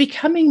 it's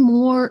becoming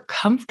more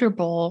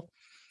comfortable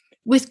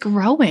with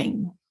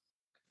growing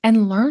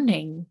and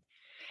learning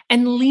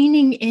and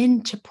leaning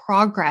into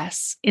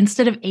progress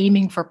instead of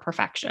aiming for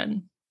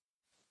perfection.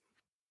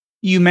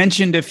 You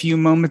mentioned a few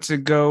moments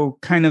ago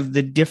kind of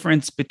the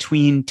difference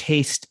between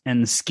taste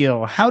and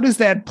skill. How does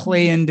that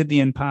play into the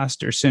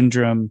imposter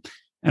syndrome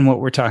and what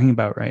we're talking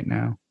about right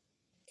now?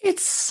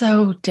 It's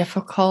so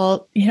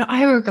difficult.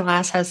 Ira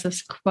Glass has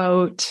this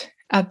quote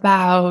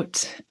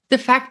about the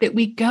fact that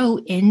we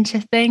go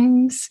into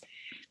things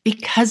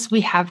because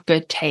we have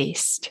good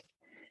taste.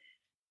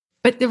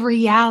 But the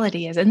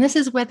reality is, and this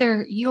is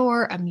whether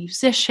you're a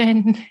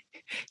musician,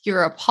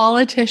 you're a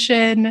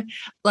politician,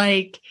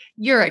 like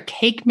you're a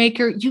cake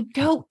maker, you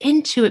go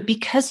into it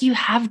because you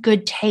have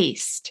good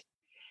taste.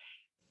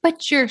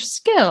 But your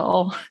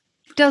skill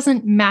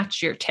doesn't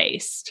match your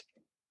taste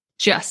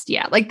just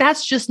yet. Like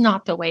that's just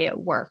not the way it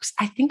works.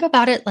 I think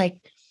about it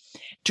like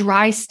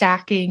dry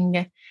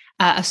stacking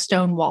a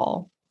stone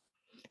wall.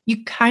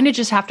 You kind of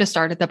just have to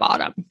start at the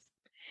bottom.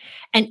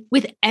 And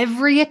with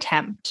every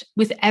attempt,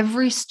 with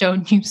every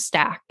stone you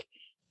stack,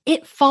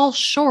 it falls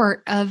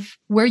short of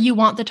where you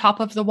want the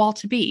top of the wall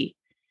to be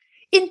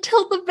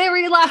until the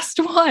very last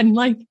one.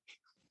 Like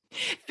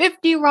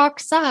 50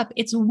 rocks up,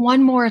 it's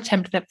one more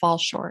attempt that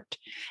falls short.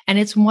 And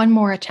it's one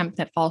more attempt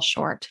that falls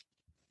short.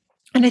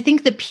 And I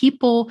think the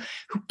people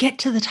who get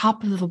to the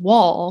top of the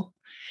wall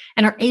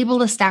and are able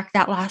to stack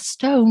that last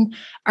stone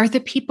are the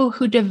people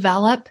who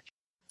develop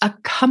a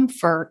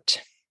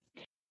comfort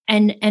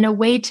and a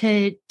way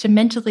to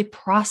mentally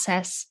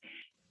process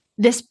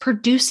this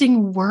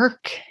producing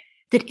work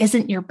that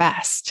isn't your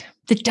best,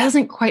 that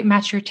doesn't quite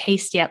match your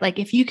taste yet. Like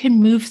if you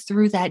can move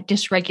through that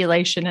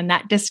dysregulation and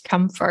that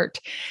discomfort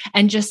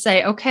and just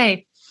say,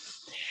 okay,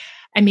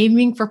 I'm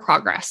aiming for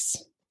progress,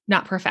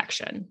 not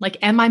perfection. Like,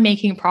 am I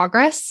making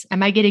progress?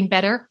 Am I getting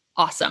better?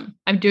 Awesome.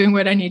 I'm doing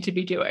what I need to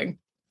be doing.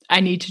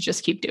 I need to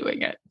just keep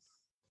doing it.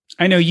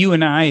 I know you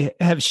and I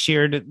have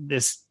shared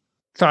this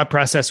thought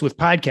process with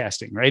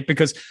podcasting, right?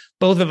 Because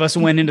both of us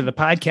went into the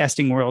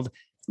podcasting world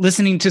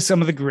listening to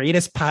some of the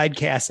greatest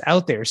podcasts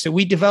out there. So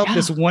we developed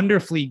this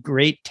wonderfully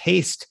great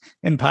taste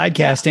in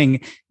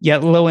podcasting,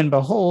 yet lo and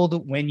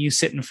behold, when you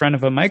sit in front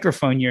of a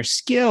microphone, your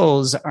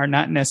skills are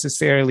not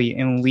necessarily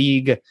in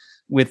league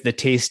with the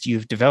taste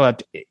you've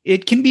developed.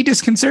 It can be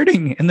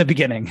disconcerting in the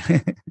beginning.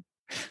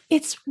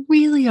 It's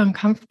really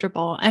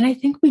uncomfortable. And I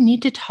think we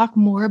need to talk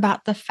more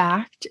about the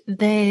fact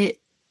that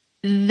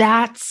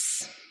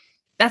that's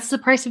the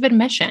price of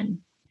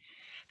admission.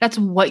 That's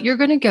what you're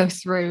going to go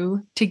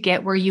through to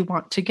get where you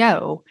want to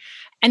go.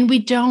 And I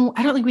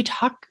don't think we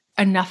talk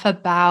enough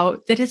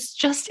about that.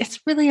 It's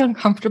really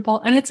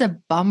uncomfortable and it's a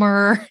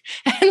bummer.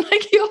 And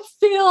like, you'll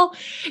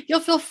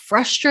feel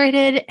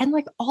frustrated. And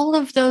like all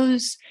of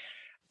those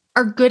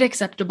are good,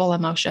 acceptable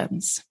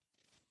emotions.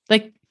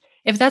 Like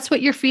if that's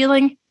what you're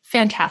feeling,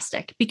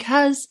 fantastic,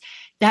 because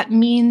that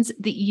means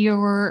that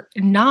you're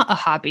not a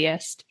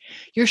hobbyist.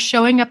 You're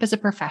showing up as a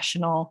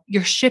professional.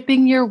 You're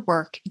shipping your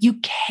work. You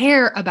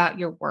care about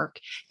your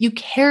work. You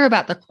care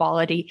about the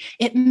quality.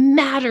 It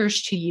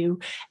matters to you.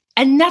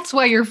 And that's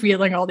why you're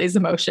feeling all these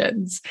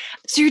emotions.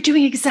 So you're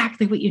doing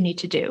exactly what you need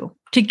to do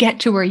to get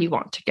to where you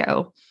want to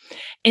go.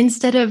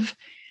 Instead of,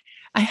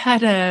 I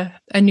had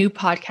a new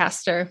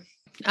podcaster,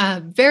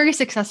 very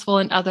successful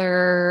in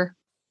other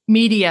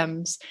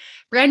mediums,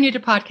 brand new to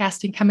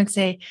podcasting, come and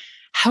say,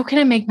 how can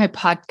I make my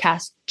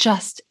podcast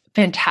just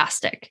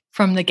fantastic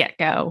from the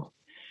get-go?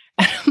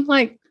 And I'm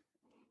like,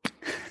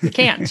 you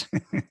can't,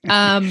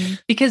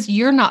 because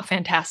you're not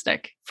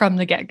fantastic from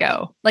the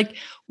get-go. Like,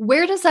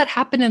 where does that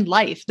happen in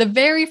life? The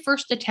very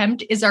first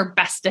attempt is our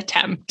best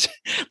attempt.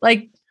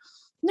 Like,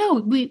 no,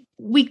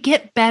 we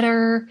get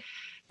better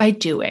by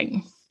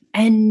doing.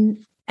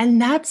 And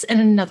that's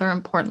another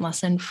important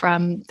lesson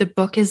from the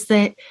book is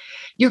that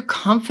your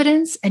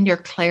confidence and your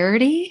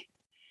clarity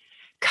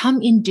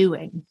come in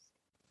doing.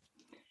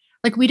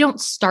 Like we don't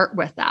start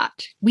with that.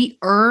 We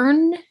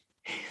earn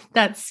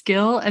that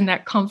skill and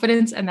that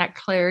confidence and that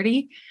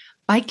clarity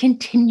by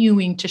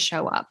continuing to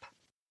show up.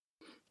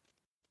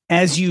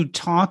 As you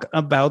talk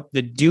about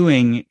the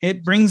doing,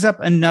 it brings up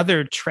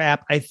another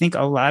trap I think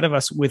a lot of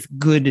us with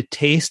good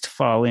taste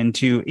fall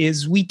into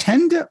is we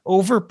tend to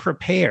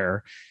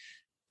over-prepare.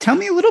 Tell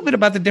me a little bit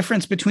about the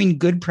difference between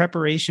good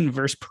preparation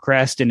versus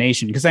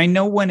procrastination, because I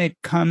know when it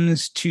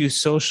comes to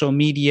social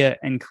media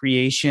and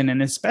creation,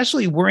 and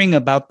especially worrying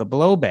about the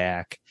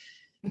blowback,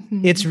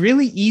 it's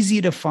really easy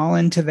to fall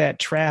into that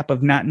trap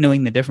of not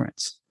knowing the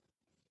difference.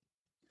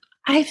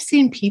 I've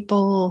seen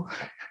people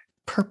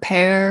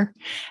prepare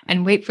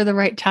and wait for the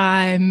right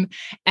time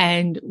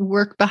and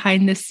work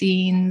behind the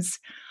scenes,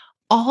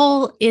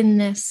 all in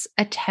this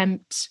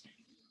attempt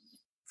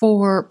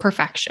for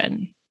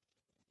perfection.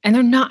 And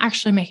they're not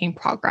actually making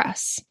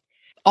progress.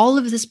 All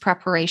of this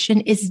preparation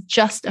is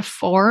just a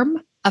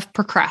form of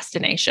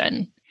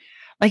procrastination.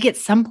 Like at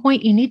some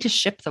point, you need to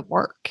ship the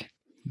work.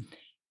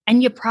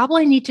 And you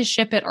probably need to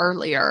ship it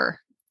earlier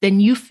than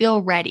you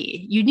feel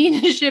ready. You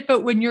need to ship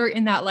it when you're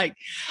in that like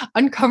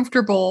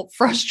uncomfortable,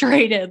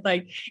 frustrated,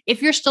 like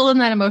if you're still in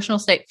that emotional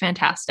state,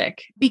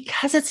 fantastic,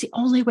 because it's the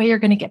only way you're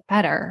going to get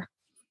better.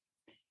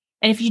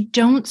 And if you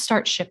don't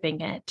start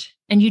shipping it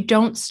and you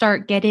don't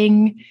start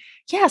getting,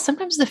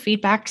 sometimes the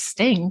feedback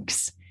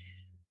stinks,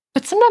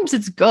 but sometimes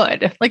it's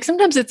good. Like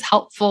sometimes it's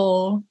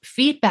helpful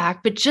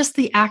feedback, but just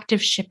the act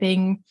of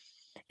shipping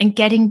and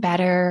getting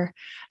better.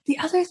 The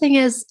other thing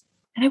is,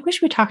 and I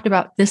wish we talked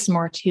about this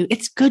more too,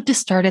 it's good to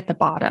start at the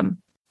bottom.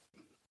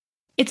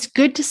 It's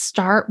good to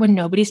start when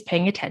nobody's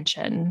paying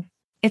attention.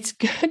 It's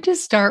good to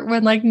start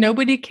when like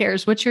nobody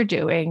cares what you're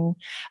doing.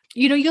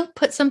 You'll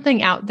put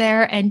something out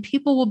there and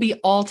people will be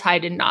all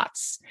tied in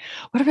knots.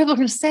 What are people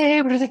going to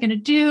say? What are they going to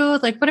do?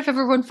 Like, what if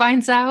everyone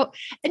finds out?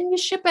 And you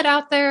ship it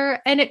out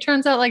there and it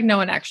turns out like no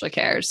one actually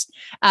cares.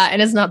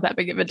 And it's not that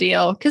big of a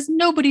deal because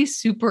nobody's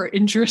super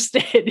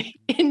interested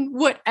in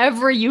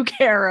whatever you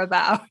care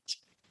about.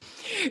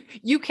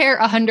 You care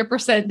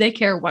 100%, they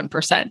care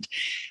 1%.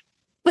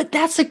 But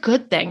that's a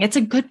good thing. It's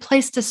a good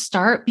place to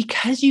start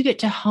because you get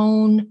to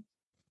hone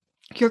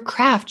your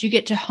craft. You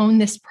get to hone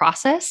this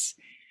process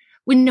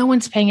when no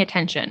one's paying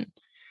attention.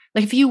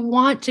 Like if you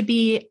want to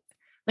be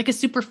like a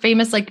super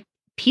famous like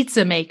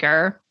pizza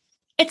maker,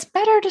 it's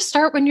better to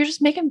start when you're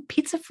just making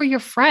pizza for your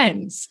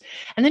friends.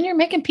 And then you're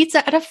making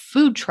pizza at a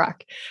food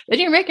truck. Then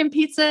you're making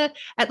pizza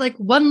at like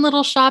one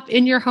little shop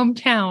in your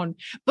hometown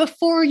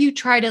before you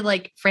try to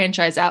like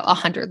franchise out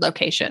 100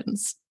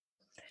 locations.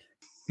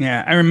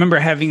 Yeah, I remember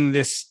having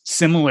this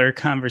similar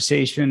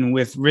conversation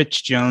with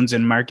Rich Jones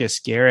and Marcus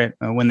Garrett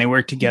when they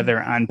worked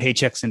together on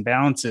Paychecks and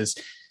Balances.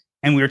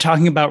 And we were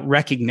talking about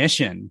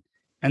recognition.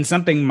 And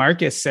something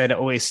Marcus said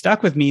always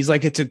stuck with me. He's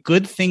like, it's a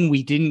good thing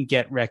we didn't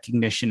get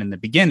recognition in the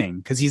beginning.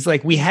 Because he's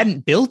like, we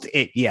hadn't built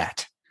it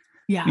yet.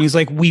 Yeah. And he's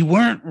like, we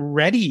weren't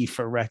ready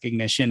for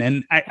recognition.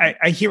 And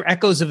I hear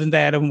echoes of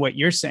that and what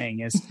you're saying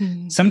is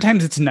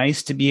sometimes it's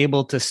nice to be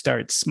able to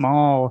start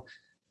small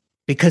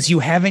because you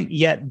haven't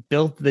yet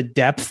built the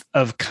depth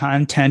of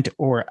content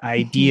or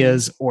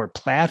ideas or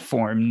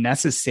platform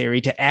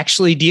necessary to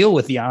actually deal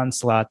with the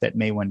onslaught that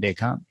may one day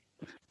come.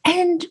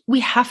 And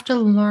we have to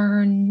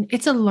learn,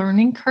 it's a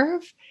learning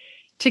curve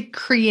to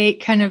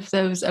create kind of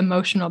those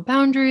emotional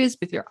boundaries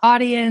with your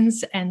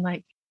audience and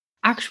like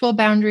actual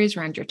boundaries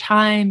around your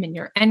time and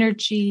your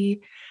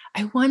energy.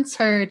 I once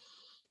heard,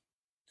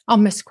 I'll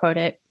misquote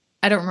it.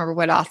 I don't remember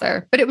what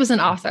author, but it was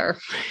an author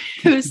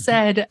who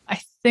said,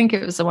 I think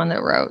it was the one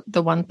that wrote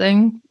The One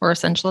Thing or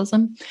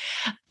Essentialism.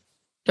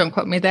 Don't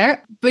quote me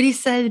there. But he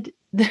said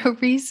the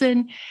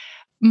reason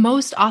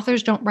most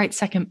authors don't write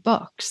second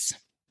books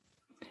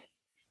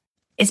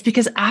is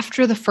because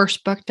after the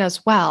first book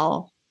does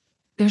well,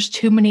 there's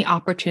too many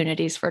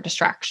opportunities for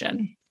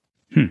distraction.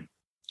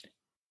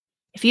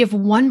 If you have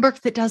one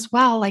book that does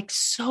well, like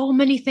so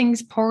many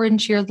things pour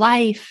into your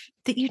life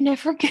that you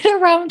never get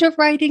around to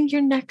writing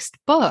your next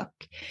book.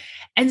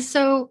 And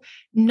so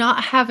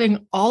not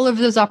having all of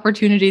those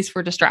opportunities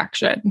for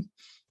distraction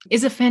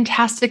is a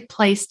fantastic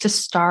place to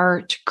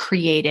start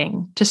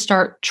creating, to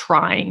start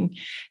trying,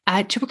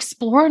 to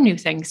explore new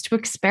things, to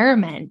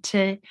experiment,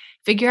 to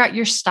figure out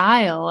your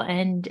style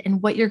and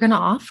what you're going to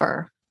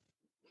offer.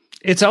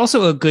 It's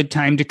also a good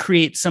time to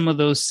create some of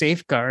those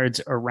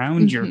safeguards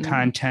around your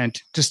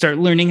content to start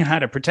learning how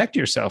to protect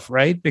yourself,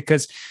 right?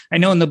 Because I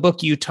know in the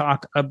book you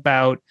talk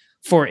about,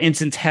 for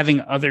instance, having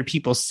other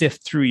people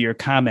sift through your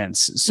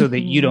comments so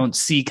that you don't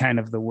see kind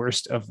of the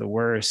worst of the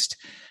worst.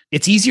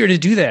 It's easier to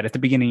do that at the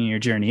beginning of your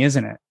journey,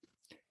 isn't it?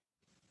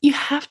 You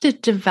have to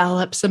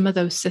develop some of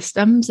those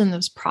systems and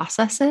those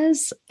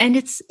processes. And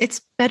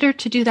it's better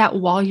to do that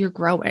while you're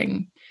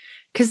growing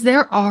because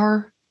there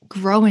are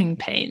growing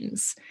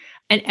pains.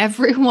 And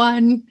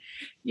everyone,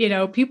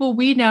 people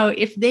we know,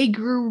 if they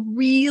grew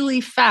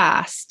really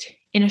fast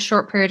in a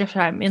short period of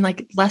time, in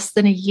like less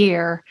than a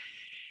year,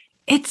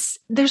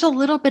 there's a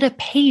little bit of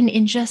pain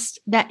in just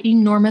that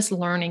enormous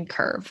learning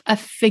curve of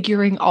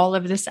figuring all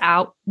of this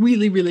out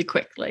really, really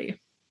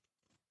quickly.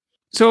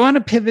 So I want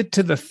to pivot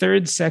to the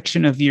third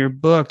section of your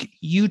book.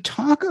 You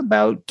talk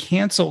about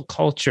cancel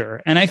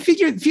culture, and I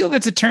feel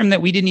that's a term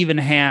that we didn't even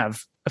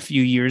have a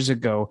few years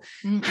ago.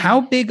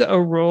 How big a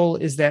role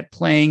is that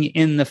playing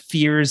in the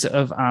fears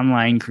of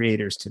online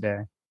creators today?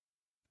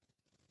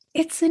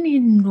 It's an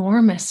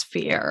enormous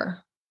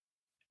fear.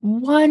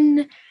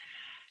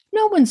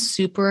 No one's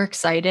super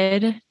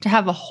excited to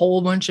have a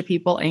whole bunch of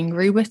people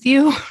angry with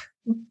you,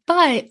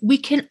 but we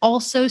can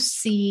also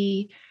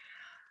see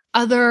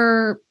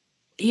other,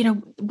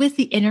 with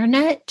the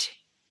internet,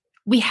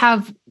 we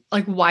have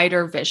like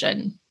wider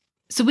vision.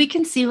 So we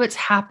can see what's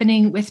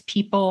happening with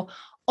people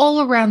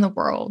all around the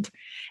world.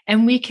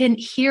 And we can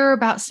hear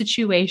about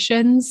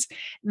situations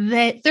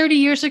that 30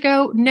 years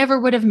ago never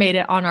would have made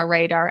it on our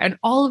radar. And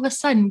all of a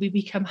sudden we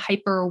become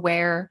hyper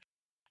aware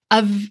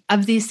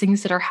of these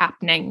things that are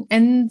happening.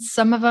 And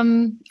some of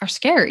them are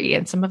scary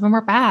and some of them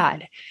are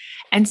bad.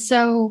 And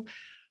so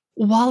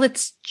while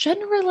it's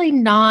generally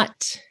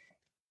not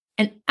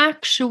an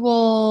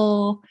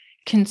actual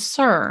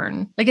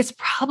concern, like it's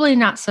probably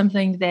not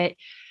something that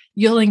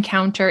you'll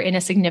encounter in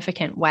a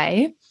significant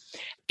way,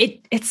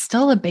 it's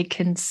still a big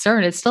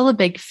concern. It's still a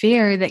big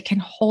fear that can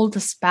hold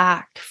us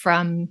back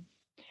from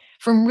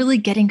really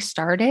getting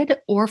started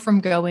or from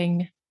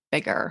going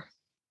bigger.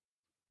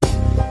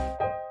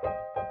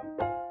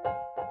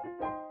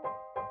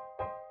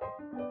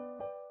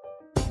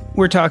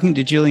 We're talking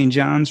to Jillian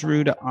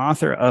Johnsrud,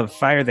 author of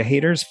Fire the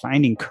Haters,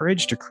 Finding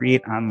Courage to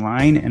Create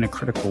Online in a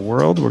Critical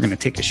World. We're going to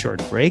take a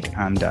short break.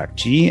 I'm Doc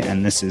G,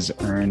 and this is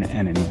Earn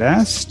and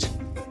Invest.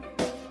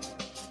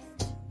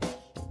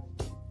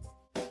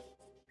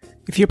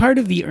 If you're part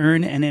of the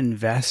Earn and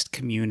Invest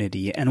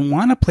community and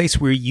want a place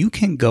where you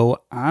can go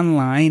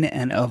online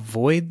and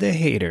avoid the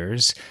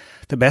haters,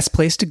 the best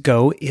place to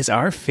go is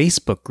our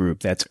Facebook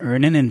group. That's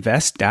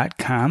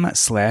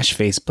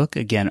earnandinvest.com/Facebook.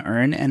 Again,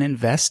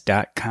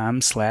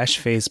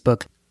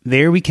 earnandinvest.com/Facebook.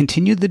 There we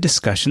continue the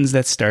discussions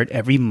that start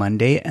every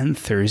Monday and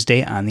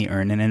Thursday on the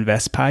Earn and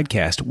Invest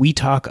podcast. We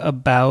talk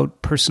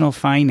about personal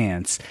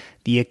finance,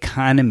 the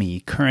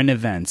economy, current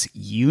events,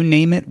 you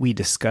name it, we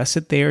discuss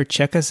it there.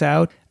 Check us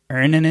out,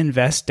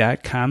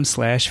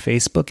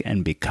 earnandinvest.com/Facebook,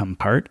 and become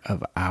part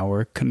of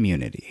our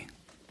community.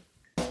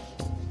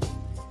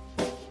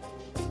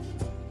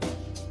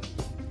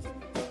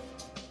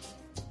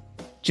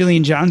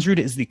 Jillian Johnsrud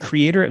is the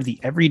creator of the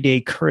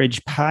Everyday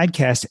Courage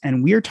podcast,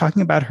 and we are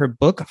talking about her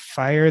book,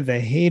 Fire the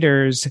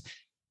Haters.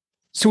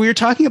 So we were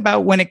talking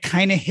about when it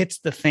kind of hits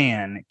the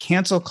fan,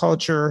 cancel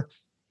culture,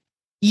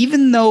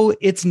 even though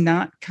it's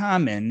not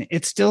common,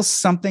 it's still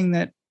something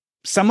that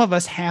some of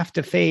us have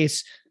to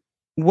face.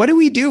 What do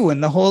we do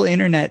when the whole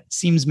internet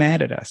seems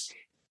mad at us?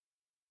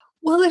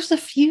 Well, there's a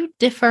few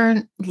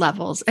different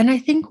levels. And I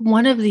think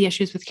one of the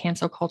issues with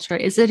cancel culture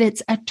is that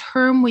it's a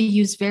term we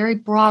use very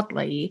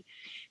broadly,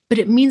 but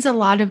it means a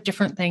lot of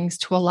different things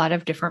to a lot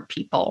of different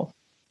people.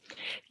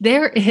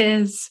 There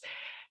is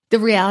the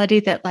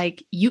reality that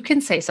like you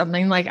can say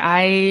something like,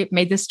 I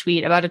made this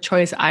tweet about a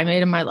choice I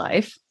made in my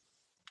life.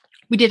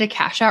 We did a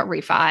cash out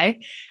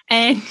refi,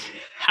 and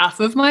half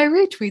of my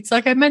retweets,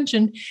 like I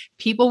mentioned,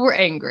 people were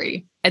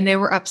angry and they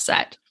were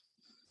upset.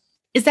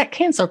 Is that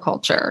cancel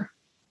culture?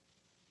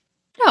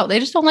 No, they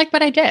just don't like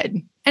what I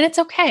did. And it's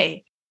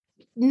okay.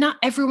 Not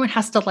everyone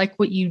has to like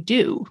what you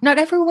do. Not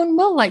everyone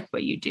will like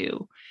what you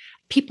do.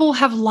 People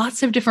have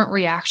lots of different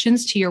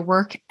reactions to your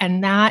work,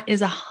 and that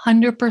is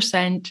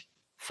 100%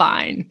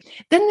 fine.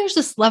 Then there's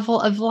this level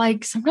of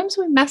like, sometimes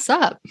we mess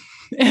up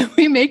and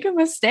we make a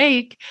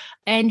mistake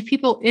and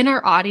people in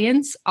our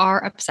audience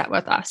are upset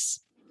with us.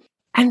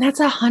 And that's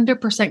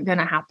 100% going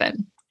to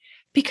happen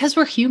because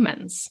we're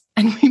humans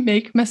and we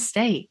make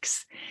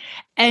mistakes.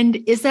 And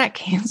is that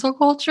cancel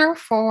culture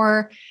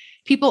for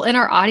people in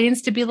our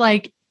audience to be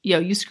like, yo,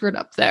 you screwed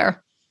up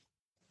there?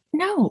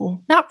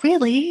 No, not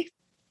really.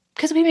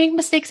 Because we make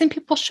mistakes and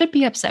people should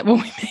be upset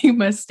when we make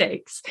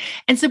mistakes.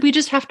 And so we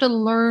just have to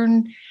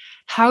learn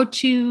how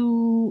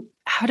to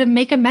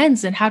make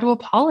amends and how to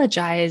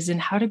apologize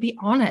and how to be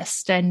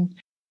honest and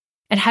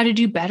how to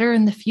do better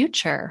in the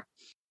future.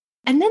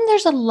 And then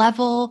there's a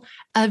level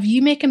of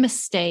you make a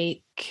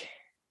mistake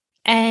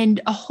and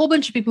a whole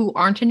bunch of people who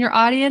aren't in your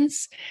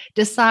audience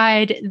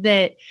decide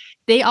that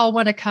they all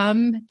want to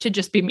come to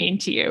just be mean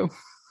to you.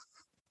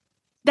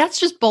 That's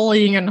just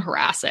bullying and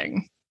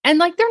harassing. And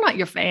like, they're not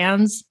your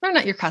fans. They're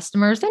not your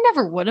customers. They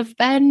never would have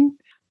been.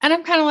 And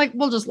I'm kind of like,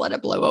 we'll just let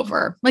it blow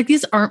over. Like,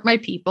 these aren't my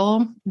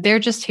people. They're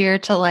just here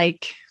to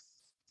like,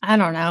 I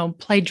don't know,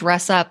 play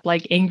dress up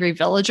like angry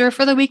villager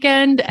for the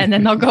weekend. And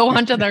then they'll go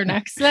on to their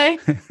next day.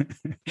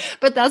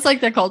 But that's like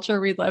the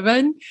culture we live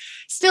in.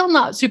 Still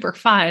not super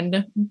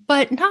fun,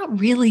 but not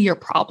really your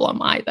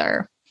problem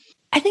either.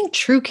 I think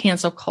true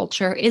cancel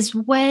culture is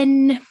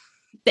when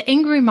the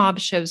angry mob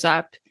shows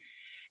up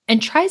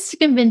and tries to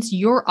convince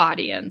your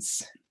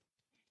audience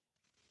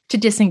to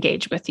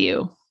disengage with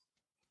you.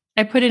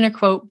 I put in a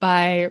quote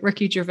by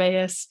Ricky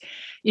Gervais.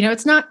 You know,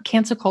 it's not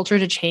cancel culture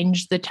to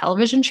change the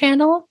television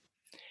channel,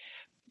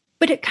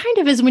 but it kind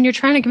of is when you're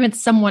trying to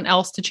convince someone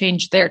else to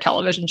change their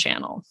television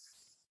channel.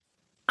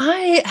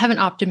 I have an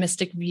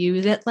optimistic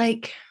view that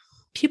like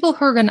people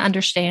who are going to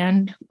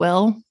understand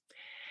will,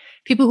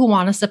 people who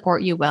want to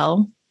support you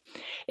will.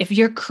 If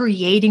you're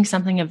creating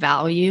something of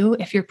value,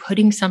 if you're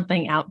putting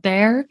something out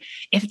there,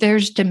 if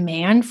there's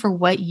demand for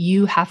what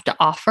you have to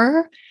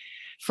offer,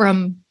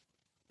 from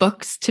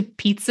books to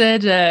pizza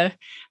to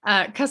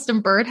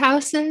custom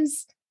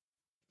birdhouses,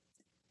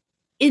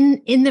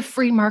 in the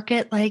free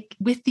market, like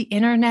with the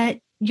internet,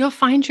 you'll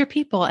find your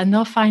people and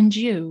they'll find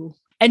you.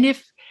 And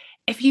if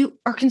you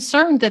are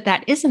concerned that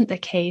that isn't the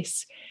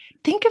case,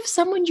 think of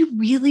someone you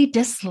really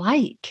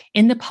dislike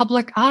in the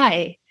public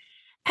eye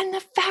And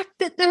the fact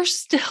that they're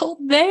still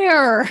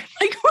there,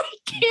 like we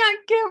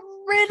can't get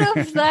rid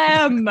of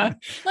them. Like,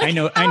 I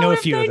know a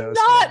few of those.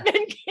 Not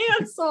been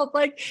canceled.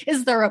 Like,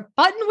 is there a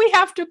button we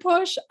have to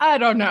push? I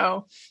don't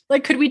know.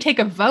 Like, could we take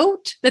a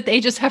vote that they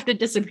just have to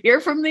disappear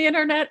from the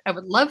internet? I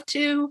would love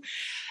to.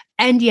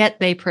 And yet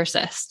they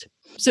persist.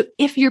 So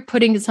if you're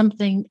putting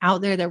something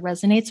out there that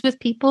resonates with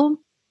people,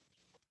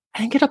 I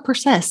think it'll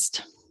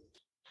persist.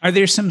 Are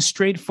there some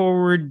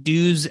straightforward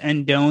do's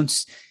and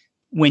don'ts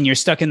when you're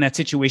stuck in that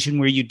situation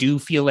where you do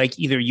feel like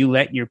either you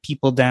let your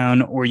people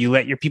down or you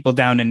let your people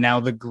down and now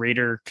the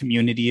greater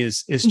community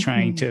is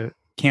trying to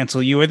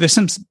cancel you? Are there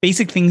some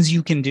basic things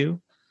you can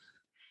do?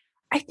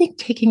 I think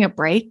taking a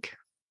break,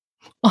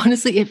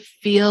 honestly, it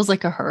feels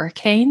like a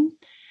hurricane.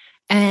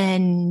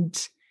 And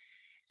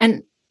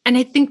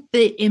I think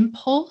the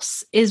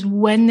impulse is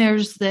when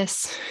there's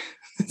this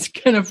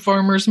kind of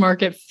farmer's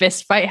market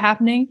fist fight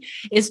happening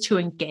is to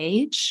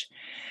engage.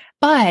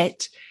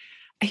 But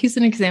I use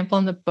an example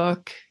in the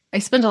book. I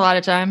spent a lot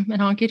of time in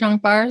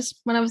honky-tonk bars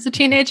when I was a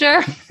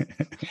teenager.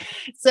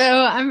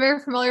 So I'm very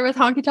familiar with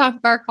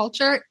honky-tonk bar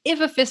culture.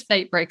 If a fist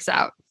fight breaks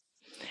out,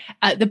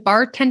 the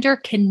bartender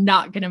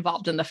cannot get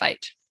involved in the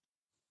fight.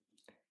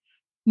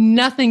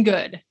 Nothing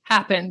good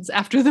happens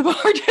after the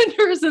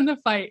bartender is in the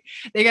fight.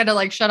 They got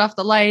to shut off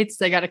the lights.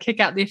 They got to kick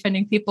out the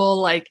offending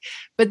people,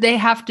 but they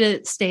have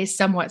to stay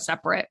somewhat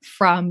separate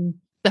from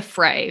the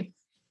fray.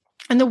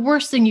 And the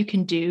worst thing you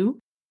can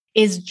do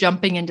is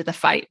jumping into the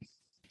fight,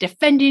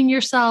 defending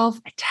yourself,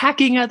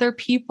 attacking other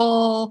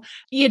people,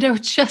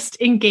 just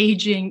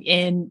engaging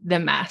in the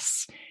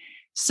mess.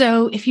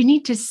 So if you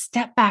need to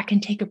step back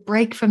and take a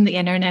break from the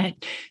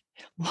internet,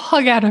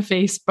 log out of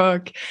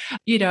Facebook,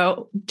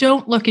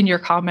 don't look in your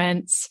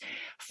comments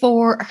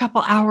for a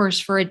couple hours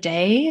for a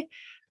day,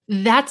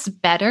 that's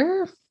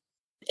better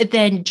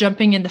than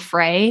jumping in the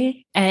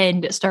fray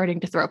and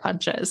starting to throw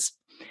punches.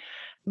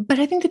 But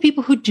I think the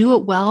people who do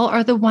it well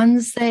are the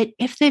ones that,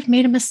 if they've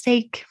made a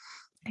mistake,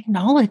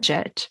 acknowledge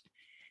it,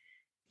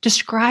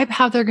 describe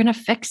how they're going to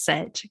fix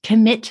it,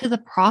 commit to the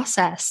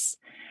process,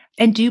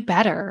 and do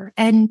better.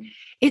 And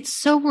it's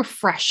so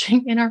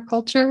refreshing in our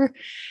culture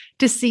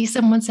to see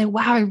someone say,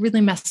 wow, I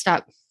really messed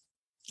up.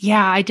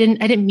 Yeah, I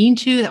didn't mean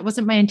to. That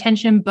wasn't my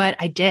intention, but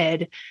I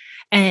did.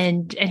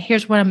 And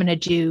here's what I'm going to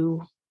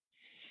do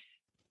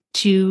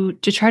to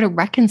try to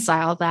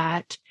reconcile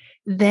that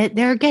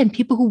there are, again,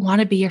 people who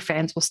want to be your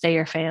fans will stay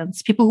your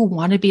fans. People who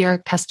want to be your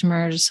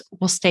customers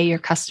will stay your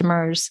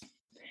customers.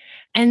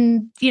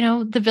 And,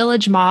 the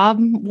village mob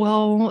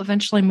will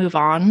eventually move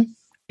on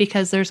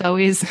because there's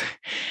always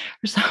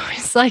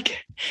I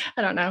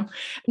don't know,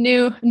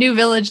 new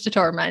village to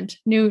torment,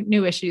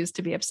 new issues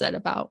to be upset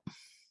about.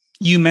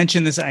 You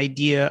mentioned this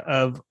idea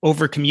of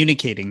over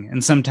communicating,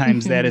 and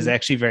sometimes that is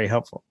actually very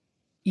helpful.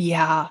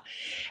 Yeah.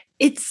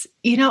 It's,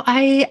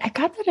 I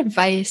got that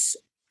advice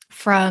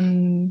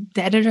from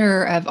the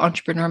editor of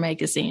Entrepreneur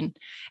Magazine.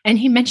 And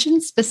he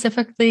mentioned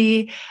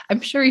specifically,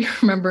 I'm sure you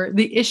remember,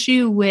 the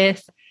issue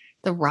with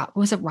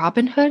was it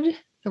Robinhood?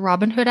 The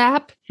Robinhood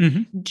app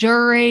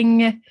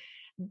during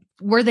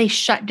where they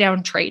shut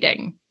down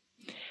trading.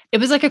 It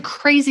was like a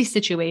crazy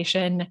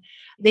situation.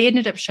 They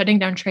ended up shutting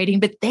down trading,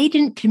 but they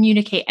didn't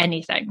communicate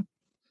anything.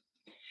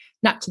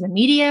 Not to the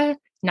media,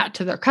 not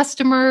to their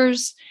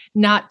customers,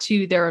 not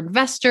to their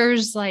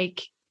investors.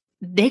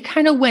 They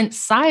kind of went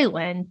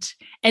silent,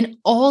 and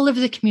all of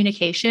the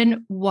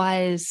communication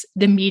was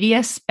the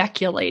media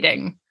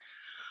speculating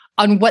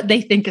on what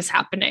they think is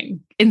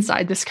happening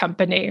inside this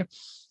company.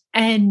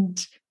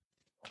 And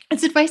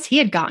it's advice he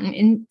had gotten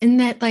in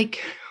that,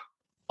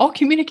 all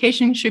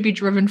communication should be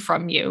driven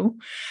from you,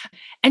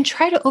 and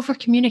try to over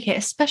communicate,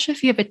 especially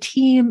if you have a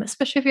team,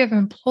 especially if you have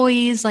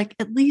employees,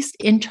 at least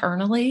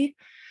internally,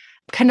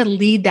 kind of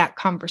lead that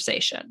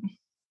conversation.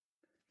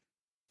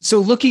 So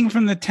looking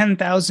from the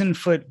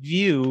 10,000-foot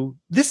view,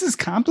 this is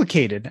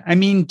complicated. I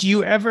mean, do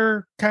you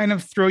ever kind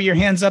of throw your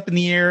hands up in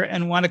the air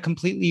and want to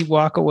completely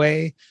walk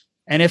away?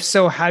 And if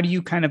so, how do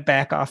you kind of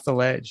back off the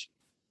ledge?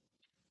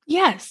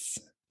 Yes,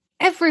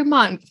 every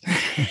month,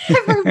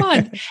 every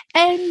month.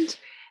 And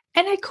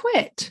I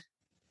quit.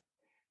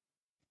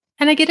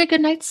 And I get a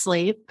good night's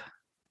sleep.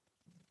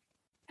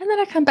 And then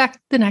I come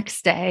back the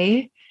next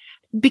day,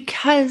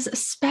 because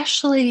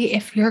especially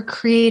if you're a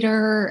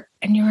creator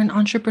and you're an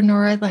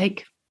entrepreneur,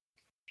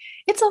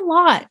 it's a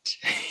lot.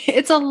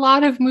 It's a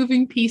lot of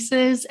moving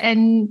pieces,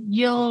 and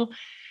you'll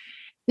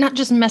not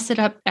just mess it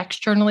up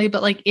externally,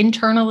 but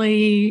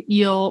internally,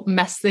 you'll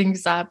mess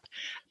things up.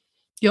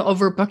 You'll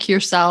overbook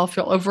yourself,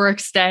 you'll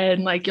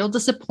overextend, you'll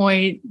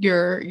disappoint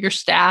your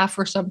staff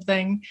or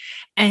something.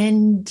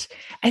 And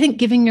I think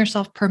giving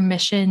yourself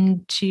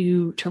permission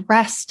to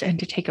rest and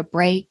to take a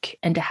break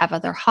and to have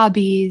other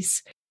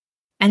hobbies,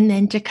 and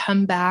then to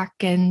come back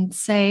and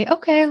say,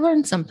 okay, I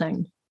learned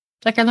something.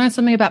 I learned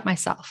something about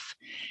myself.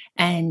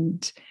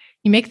 And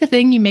you make the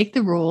thing, you make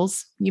the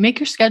rules, you make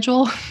your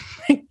schedule,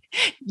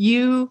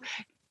 you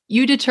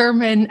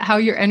determine how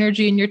your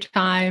energy and your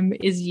time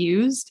is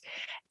used.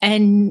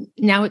 And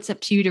now it's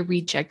up to you to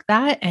reject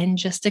that and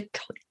just to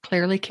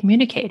clearly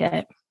communicate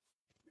it.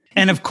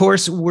 And of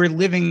course, we're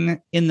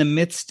living in the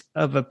midst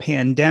of a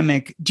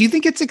pandemic. Do you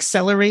think it's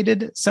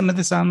accelerated some of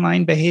this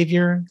online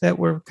behavior that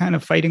we're kind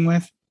of fighting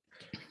with?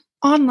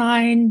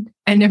 Online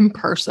and in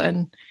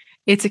person,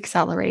 it's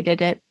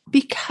accelerated it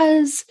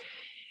because,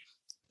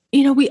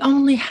 we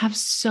only have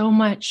so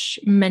much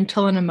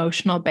mental and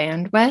emotional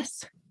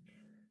bandwidth.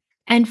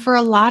 And for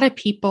a lot of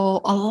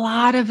people, a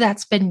lot of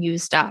that's been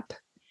used up.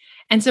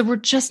 And so we're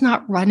just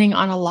not running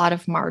on a lot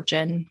of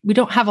margin. We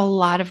don't have a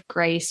lot of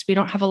grace. We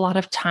don't have a lot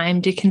of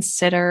time to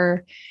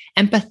consider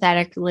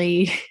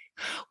empathetically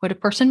what a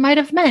person might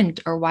have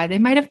meant or why they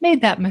might have made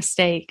that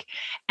mistake.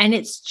 And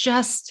it's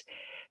just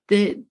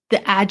the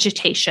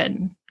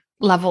agitation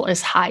level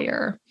is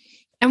higher.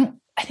 And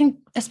I think,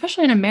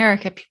 especially in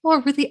America, people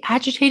are really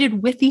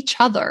agitated with each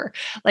other,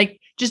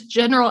 like just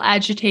general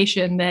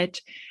agitation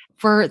that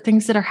for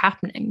things that are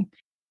happening.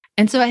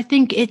 And so I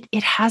think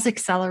it has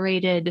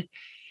accelerated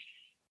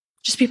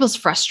just people's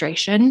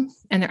frustration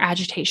and their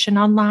agitation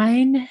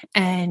online,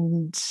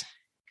 and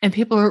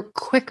people are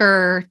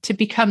quicker to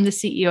become the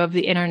CEO of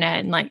the internet.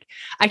 And like,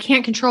 I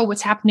can't control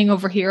what's happening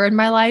over here in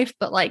my life,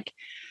 but like,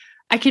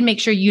 I can make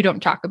sure you don't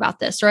talk about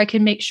this, or I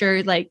can make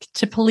sure like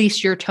to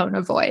police your tone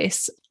of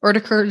voice or to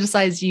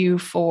criticize you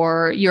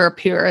for your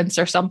appearance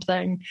or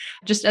something,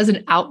 just as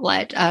an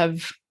outlet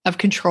of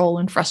control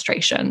and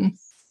frustration.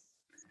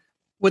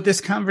 What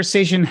this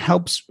conversation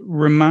helps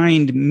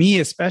remind me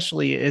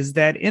especially is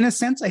that, in a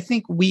sense, I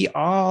think we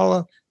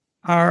all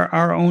are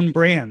our own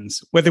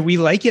brands, whether we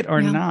like it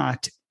or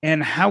not,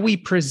 and how we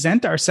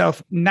present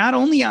ourselves, not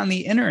only on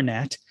the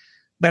internet,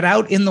 but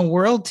out in the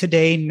world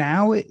today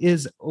now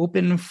is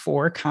open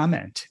for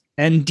comment.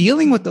 And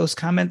dealing with those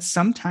comments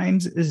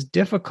sometimes is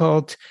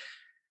difficult.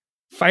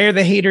 Fire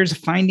the Haters,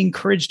 Finding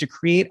Courage to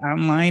Create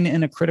Online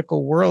in a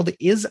Critical World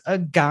is a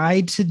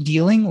guide to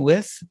dealing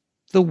with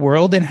the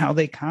world and how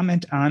they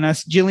comment on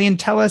us. Jillian,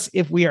 tell us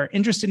if we are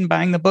interested in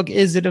buying the book.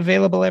 Is it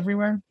available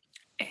everywhere?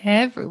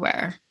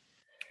 Everywhere.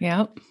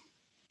 Yep.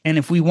 And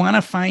if we want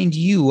to find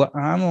you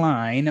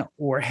online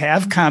or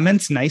have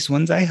comments, nice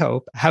ones, I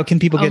hope, how can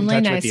people get in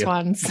touch with you?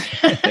 Only nice ones.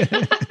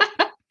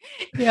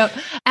 Yep.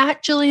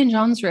 At Jillian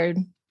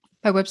Johnsrud,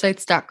 by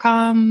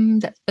websites.com.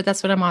 But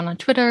that's what I'm on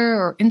Twitter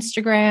or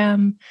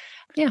Instagram.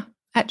 Yeah.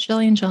 At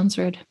Jillian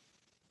Johnsrud.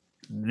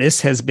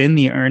 This has been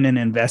the Earn and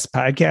Invest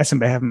podcast. On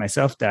behalf of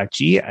myself, Doc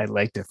G, I'd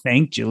like to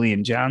thank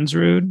Jillian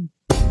Johnsrud.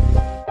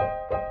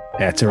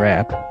 That's a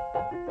wrap.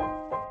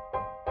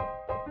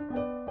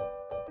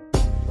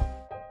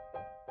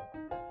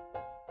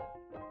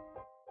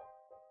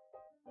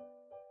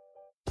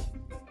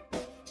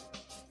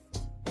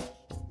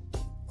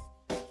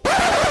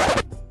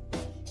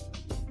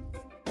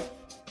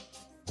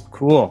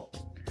 Cool.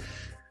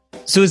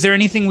 So is there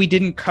anything we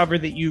didn't cover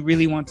that you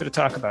really wanted to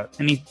talk about?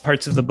 Any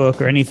parts of the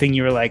book or anything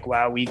you were like,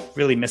 wow, we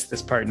really missed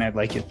this part and I'd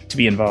like you to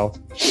be involved?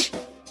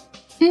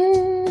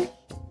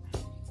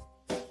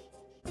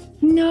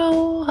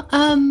 No,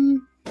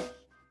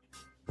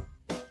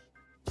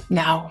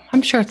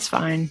 I'm sure it's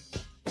fine.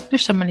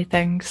 There's so many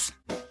things.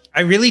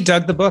 I really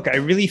dug the book. I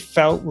really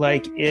felt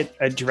like it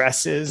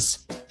addresses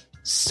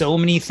so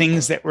many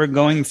things that we're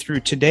going through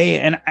today.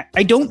 And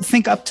I don't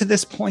think up to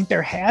this point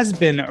there has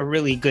been a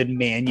really good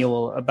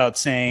manual about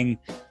saying,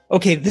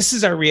 okay, this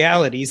is our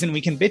realities and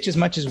we can bitch as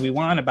much as we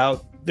want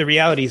about the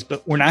realities,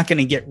 but we're not going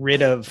to get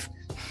rid of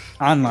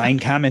online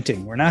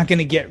commenting. We're not going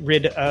to get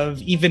rid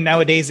of even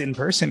nowadays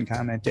in-person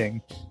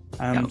commenting.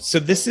 So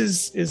this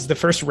is the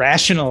first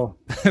rational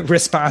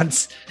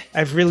response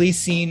I've really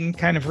seen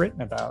kind of written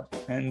about.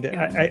 And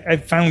I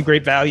found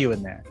great value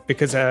in that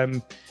because,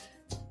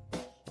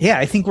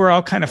 I think we're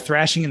all kind of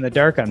thrashing in the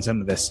dark on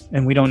some of this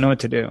and we don't know what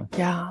to do.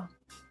 Yeah,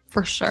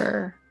 for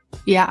sure.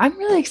 Yeah, I'm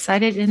really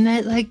excited in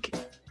that, like,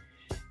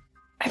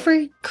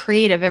 every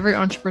creative, every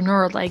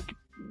entrepreneur, like,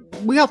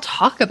 we all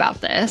talk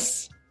about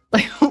this.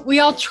 Like, we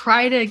all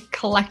try to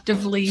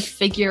collectively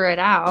figure it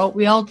out.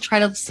 We all try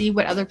to see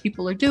what other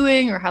people are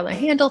doing or how they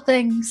handle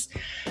things.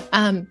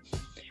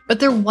 But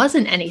there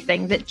wasn't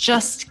anything that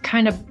just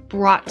kind of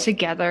brought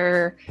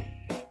together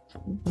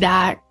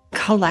that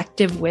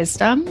collective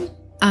wisdom.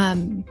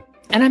 And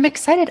I'm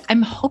excited.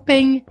 I'm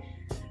hoping.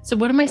 So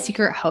one of my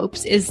secret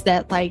hopes is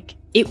that, like,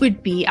 it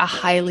would be a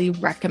highly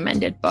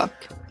recommended book,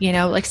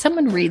 like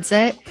someone reads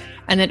it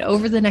and then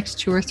over the next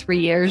 2 or 3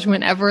 years,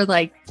 whenever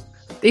like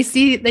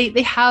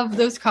they have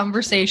those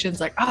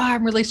conversations like, oh,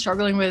 I'm really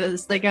struggling with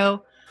this. They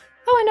go,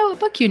 oh, I know what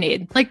book you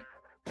need. Like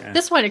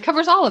this one, it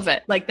covers all of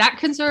it. Like that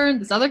concern,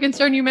 this other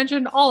concern you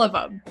mentioned, all of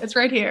them. It's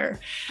right here.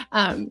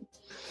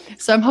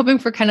 So I'm hoping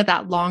for kind of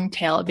that long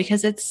tail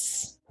because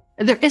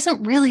there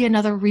isn't really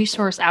another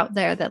resource out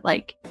there that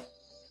like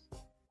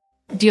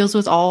deals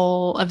with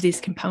all of these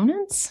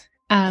components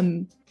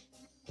in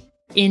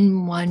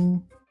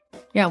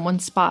one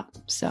spot.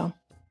 So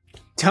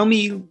tell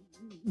me,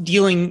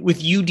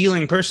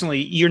 dealing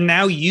personally, you're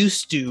now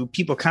used to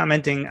people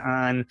commenting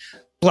on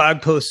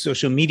blog posts,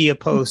 social media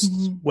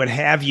posts, what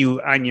have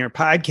you on your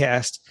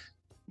podcast.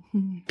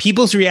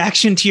 People's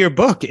reaction to your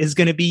book is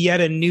going to be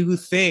yet a new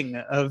thing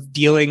of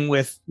dealing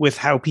with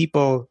how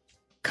people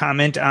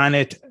comment on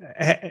it.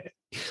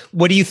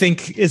 What do you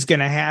think is going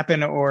to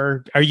happen?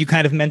 Or are you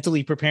kind of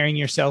mentally preparing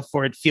yourself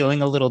for it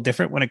feeling a little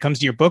different when it comes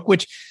to your book,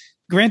 which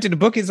granted, a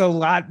book is a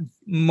lot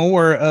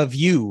more of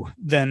you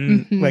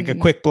than like a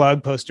quick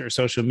blog post or a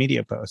social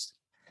media post.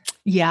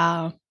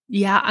 Yeah.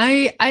 Yeah.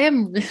 I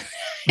am,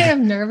 I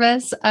am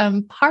nervous,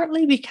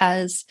 partly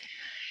because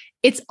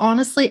it's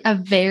honestly a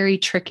very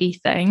tricky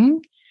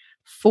thing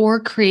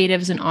for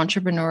creatives and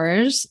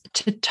entrepreneurs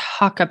to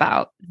talk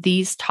about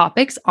these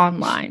topics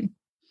online.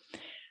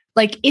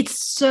 Like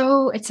it's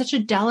such a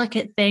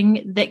delicate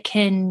thing that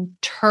can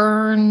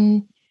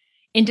turn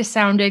into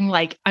sounding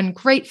like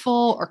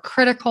ungrateful or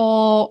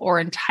critical or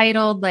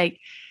entitled. Like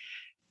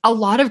a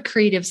lot of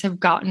creatives have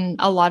gotten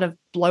a lot of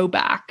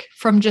blowback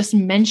from just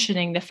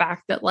mentioning the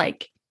fact that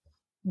like,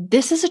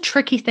 this is a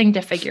tricky thing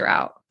to figure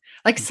out.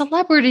 Like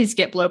celebrities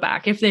get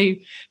blowback if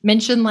they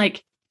mention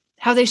like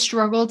how they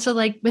struggle to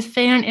like with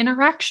fan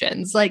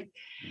interactions. Like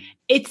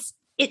it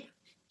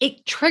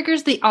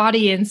triggers the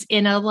audience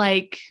in a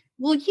like,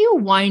 well, you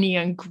whiny,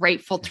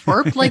 ungrateful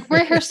twerp, like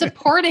we're here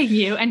supporting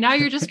you. And now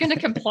you're just going to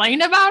complain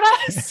about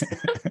us.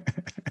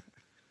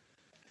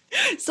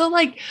 So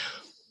like,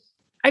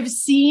 I've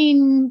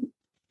seen,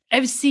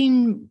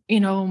 you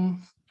know,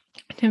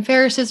 Tim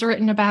Ferriss has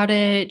written about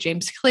it,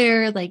 James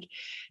Clear, like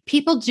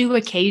people do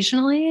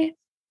occasionally,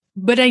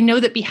 but I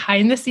know that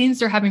behind the scenes,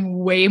 they're having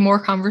way more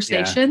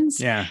conversations,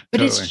 but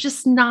totally. It's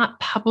just not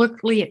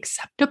publicly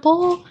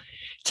acceptable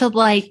to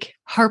like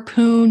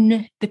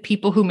harpoon the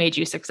people who made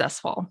you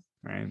successful.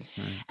 Right.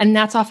 And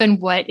that's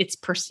often what it's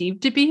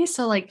perceived to be.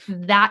 So like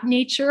that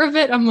nature of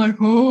it, I'm like,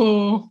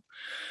 oh,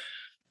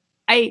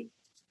 I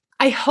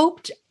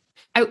hoped,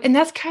 and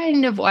that's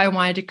kind of why I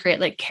wanted to create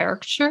like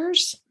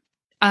caricatures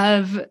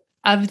of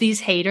these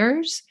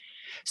haters.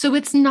 So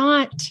it's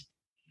not,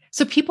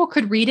 so people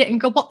could read it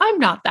and go, well, I'm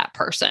not that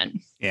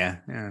person. Yeah.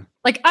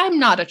 Like, I'm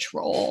not a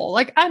troll.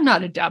 Like, I'm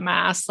not a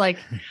dumbass. Like,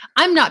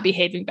 I'm not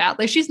behaving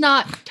badly. She's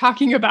not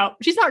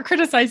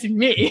criticizing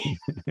me.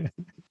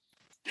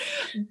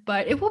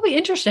 But it will be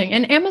interesting.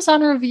 And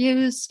Amazon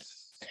reviews,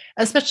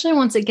 especially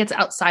once it gets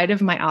outside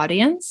of my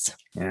audience.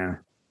 Yeah.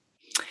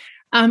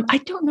 I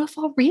don't know if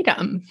I'll read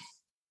them.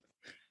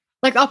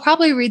 Like, I'll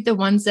probably read the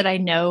ones that I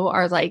know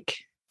are like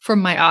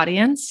from my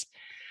audience.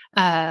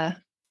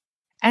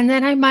 And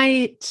then I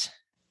might,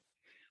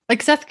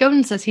 like Seth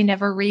Godin says, he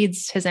never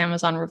reads his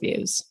Amazon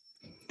reviews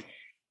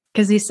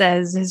because he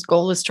says his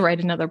goal is to write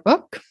another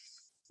book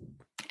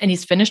and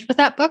he's finished with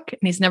that book and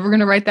he's never going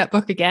to write that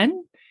book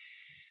again.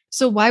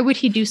 So why would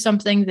he do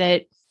something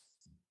that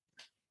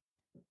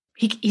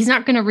he's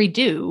not going to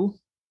redo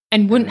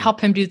and wouldn't help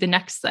him do the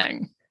next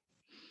thing?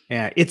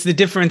 Yeah, it's the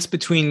difference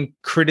between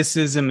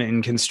criticism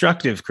and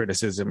constructive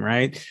criticism,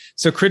 right?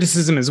 So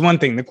criticism is one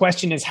thing. The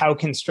question is, how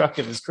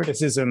constructive is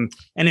criticism?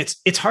 And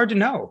it's hard to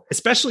know,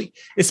 especially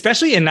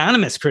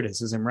anonymous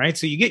criticism, right?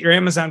 So you get your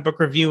Amazon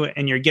book review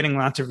and you're getting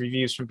lots of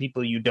reviews from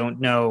people you don't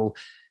know.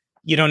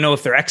 You don't know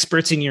if they're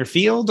experts in your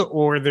field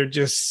or they're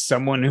just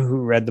someone who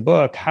read the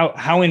book.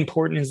 How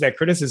important is that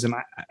criticism?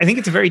 I think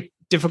it's a very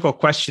difficult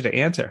question to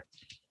answer.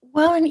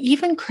 Well, and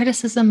even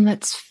criticism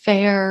that's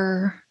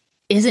fair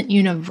isn't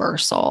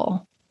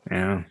universal.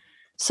 Yeah.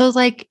 So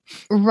like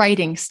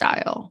writing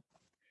style,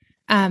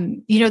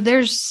 you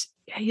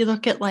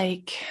look at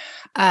like,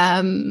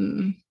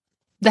 the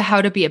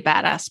How to Be a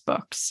Badass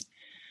books.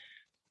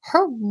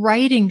 Her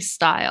writing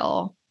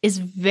style is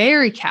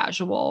very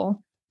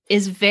casual,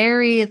 is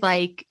very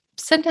like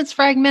sentence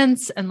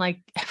fragments and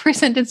like every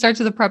sentence starts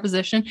with a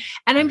preposition.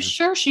 And I'm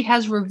sure she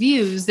has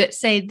reviews that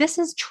say, this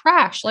is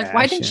trash. Like,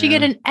 why didn't she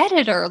get an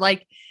editor?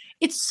 Like,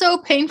 it's so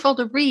painful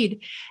to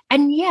read.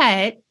 And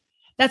yet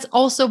that's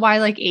also why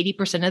like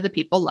 80% of the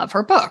people love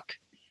her book.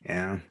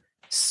 Yeah.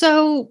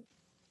 So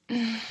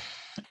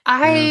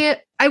I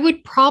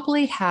would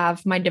probably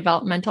have my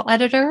developmental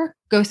editor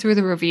go through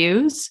the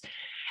reviews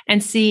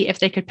and see if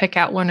they could pick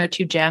out one or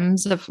two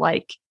gems of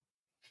like,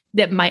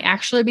 that might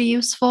actually be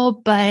useful.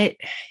 But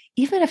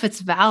even if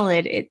it's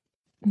valid, it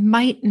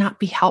might not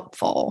be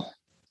helpful.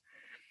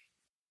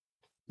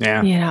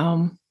 Yeah. You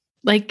know,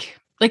 like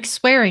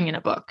swearing in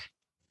a book.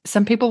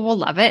 Some people will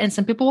love it and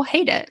some people will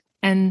hate it.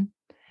 And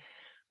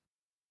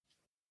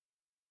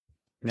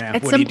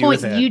at some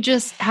point, you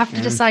just have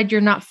to decide you're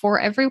not for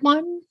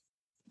everyone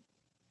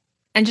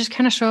and just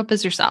kind of show up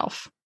as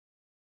yourself.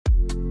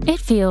 It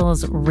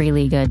feels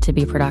really good to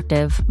be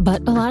productive,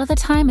 but a lot of the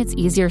time it's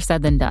easier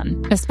said than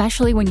done,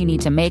 especially when you need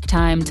to make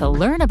time to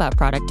learn about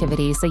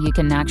productivity so you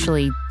can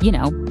actually,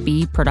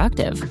 be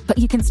productive. But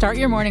you can start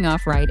your morning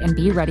off right and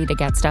be ready to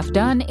get stuff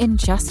done in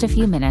just a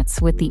few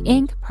minutes with the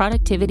Inc.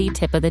 Productivity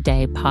Tip of the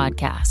Day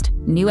podcast.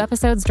 New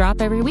episodes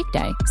drop every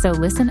weekday, so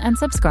listen and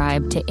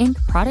subscribe to Inc.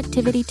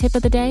 Productivity Tip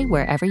of the Day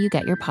wherever you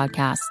get your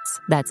podcasts.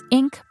 That's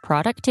Inc.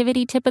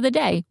 Productivity Tip of the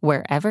Day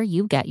wherever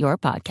you get your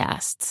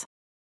podcasts.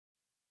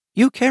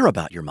 You care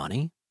about your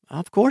money.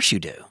 Of course you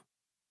do.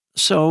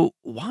 So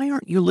why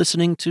aren't you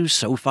listening to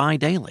SoFi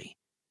Daily?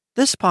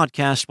 This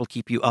podcast will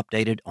keep you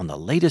updated on the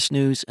latest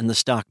news in the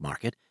stock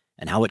market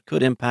and how it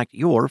could impact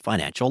your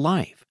financial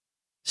life.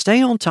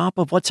 Stay on top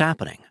of what's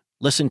happening.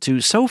 Listen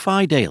to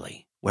SoFi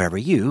Daily wherever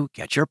you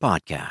get your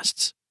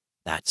podcasts.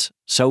 That's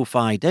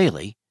SoFi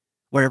Daily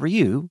wherever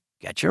you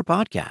get your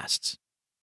podcasts.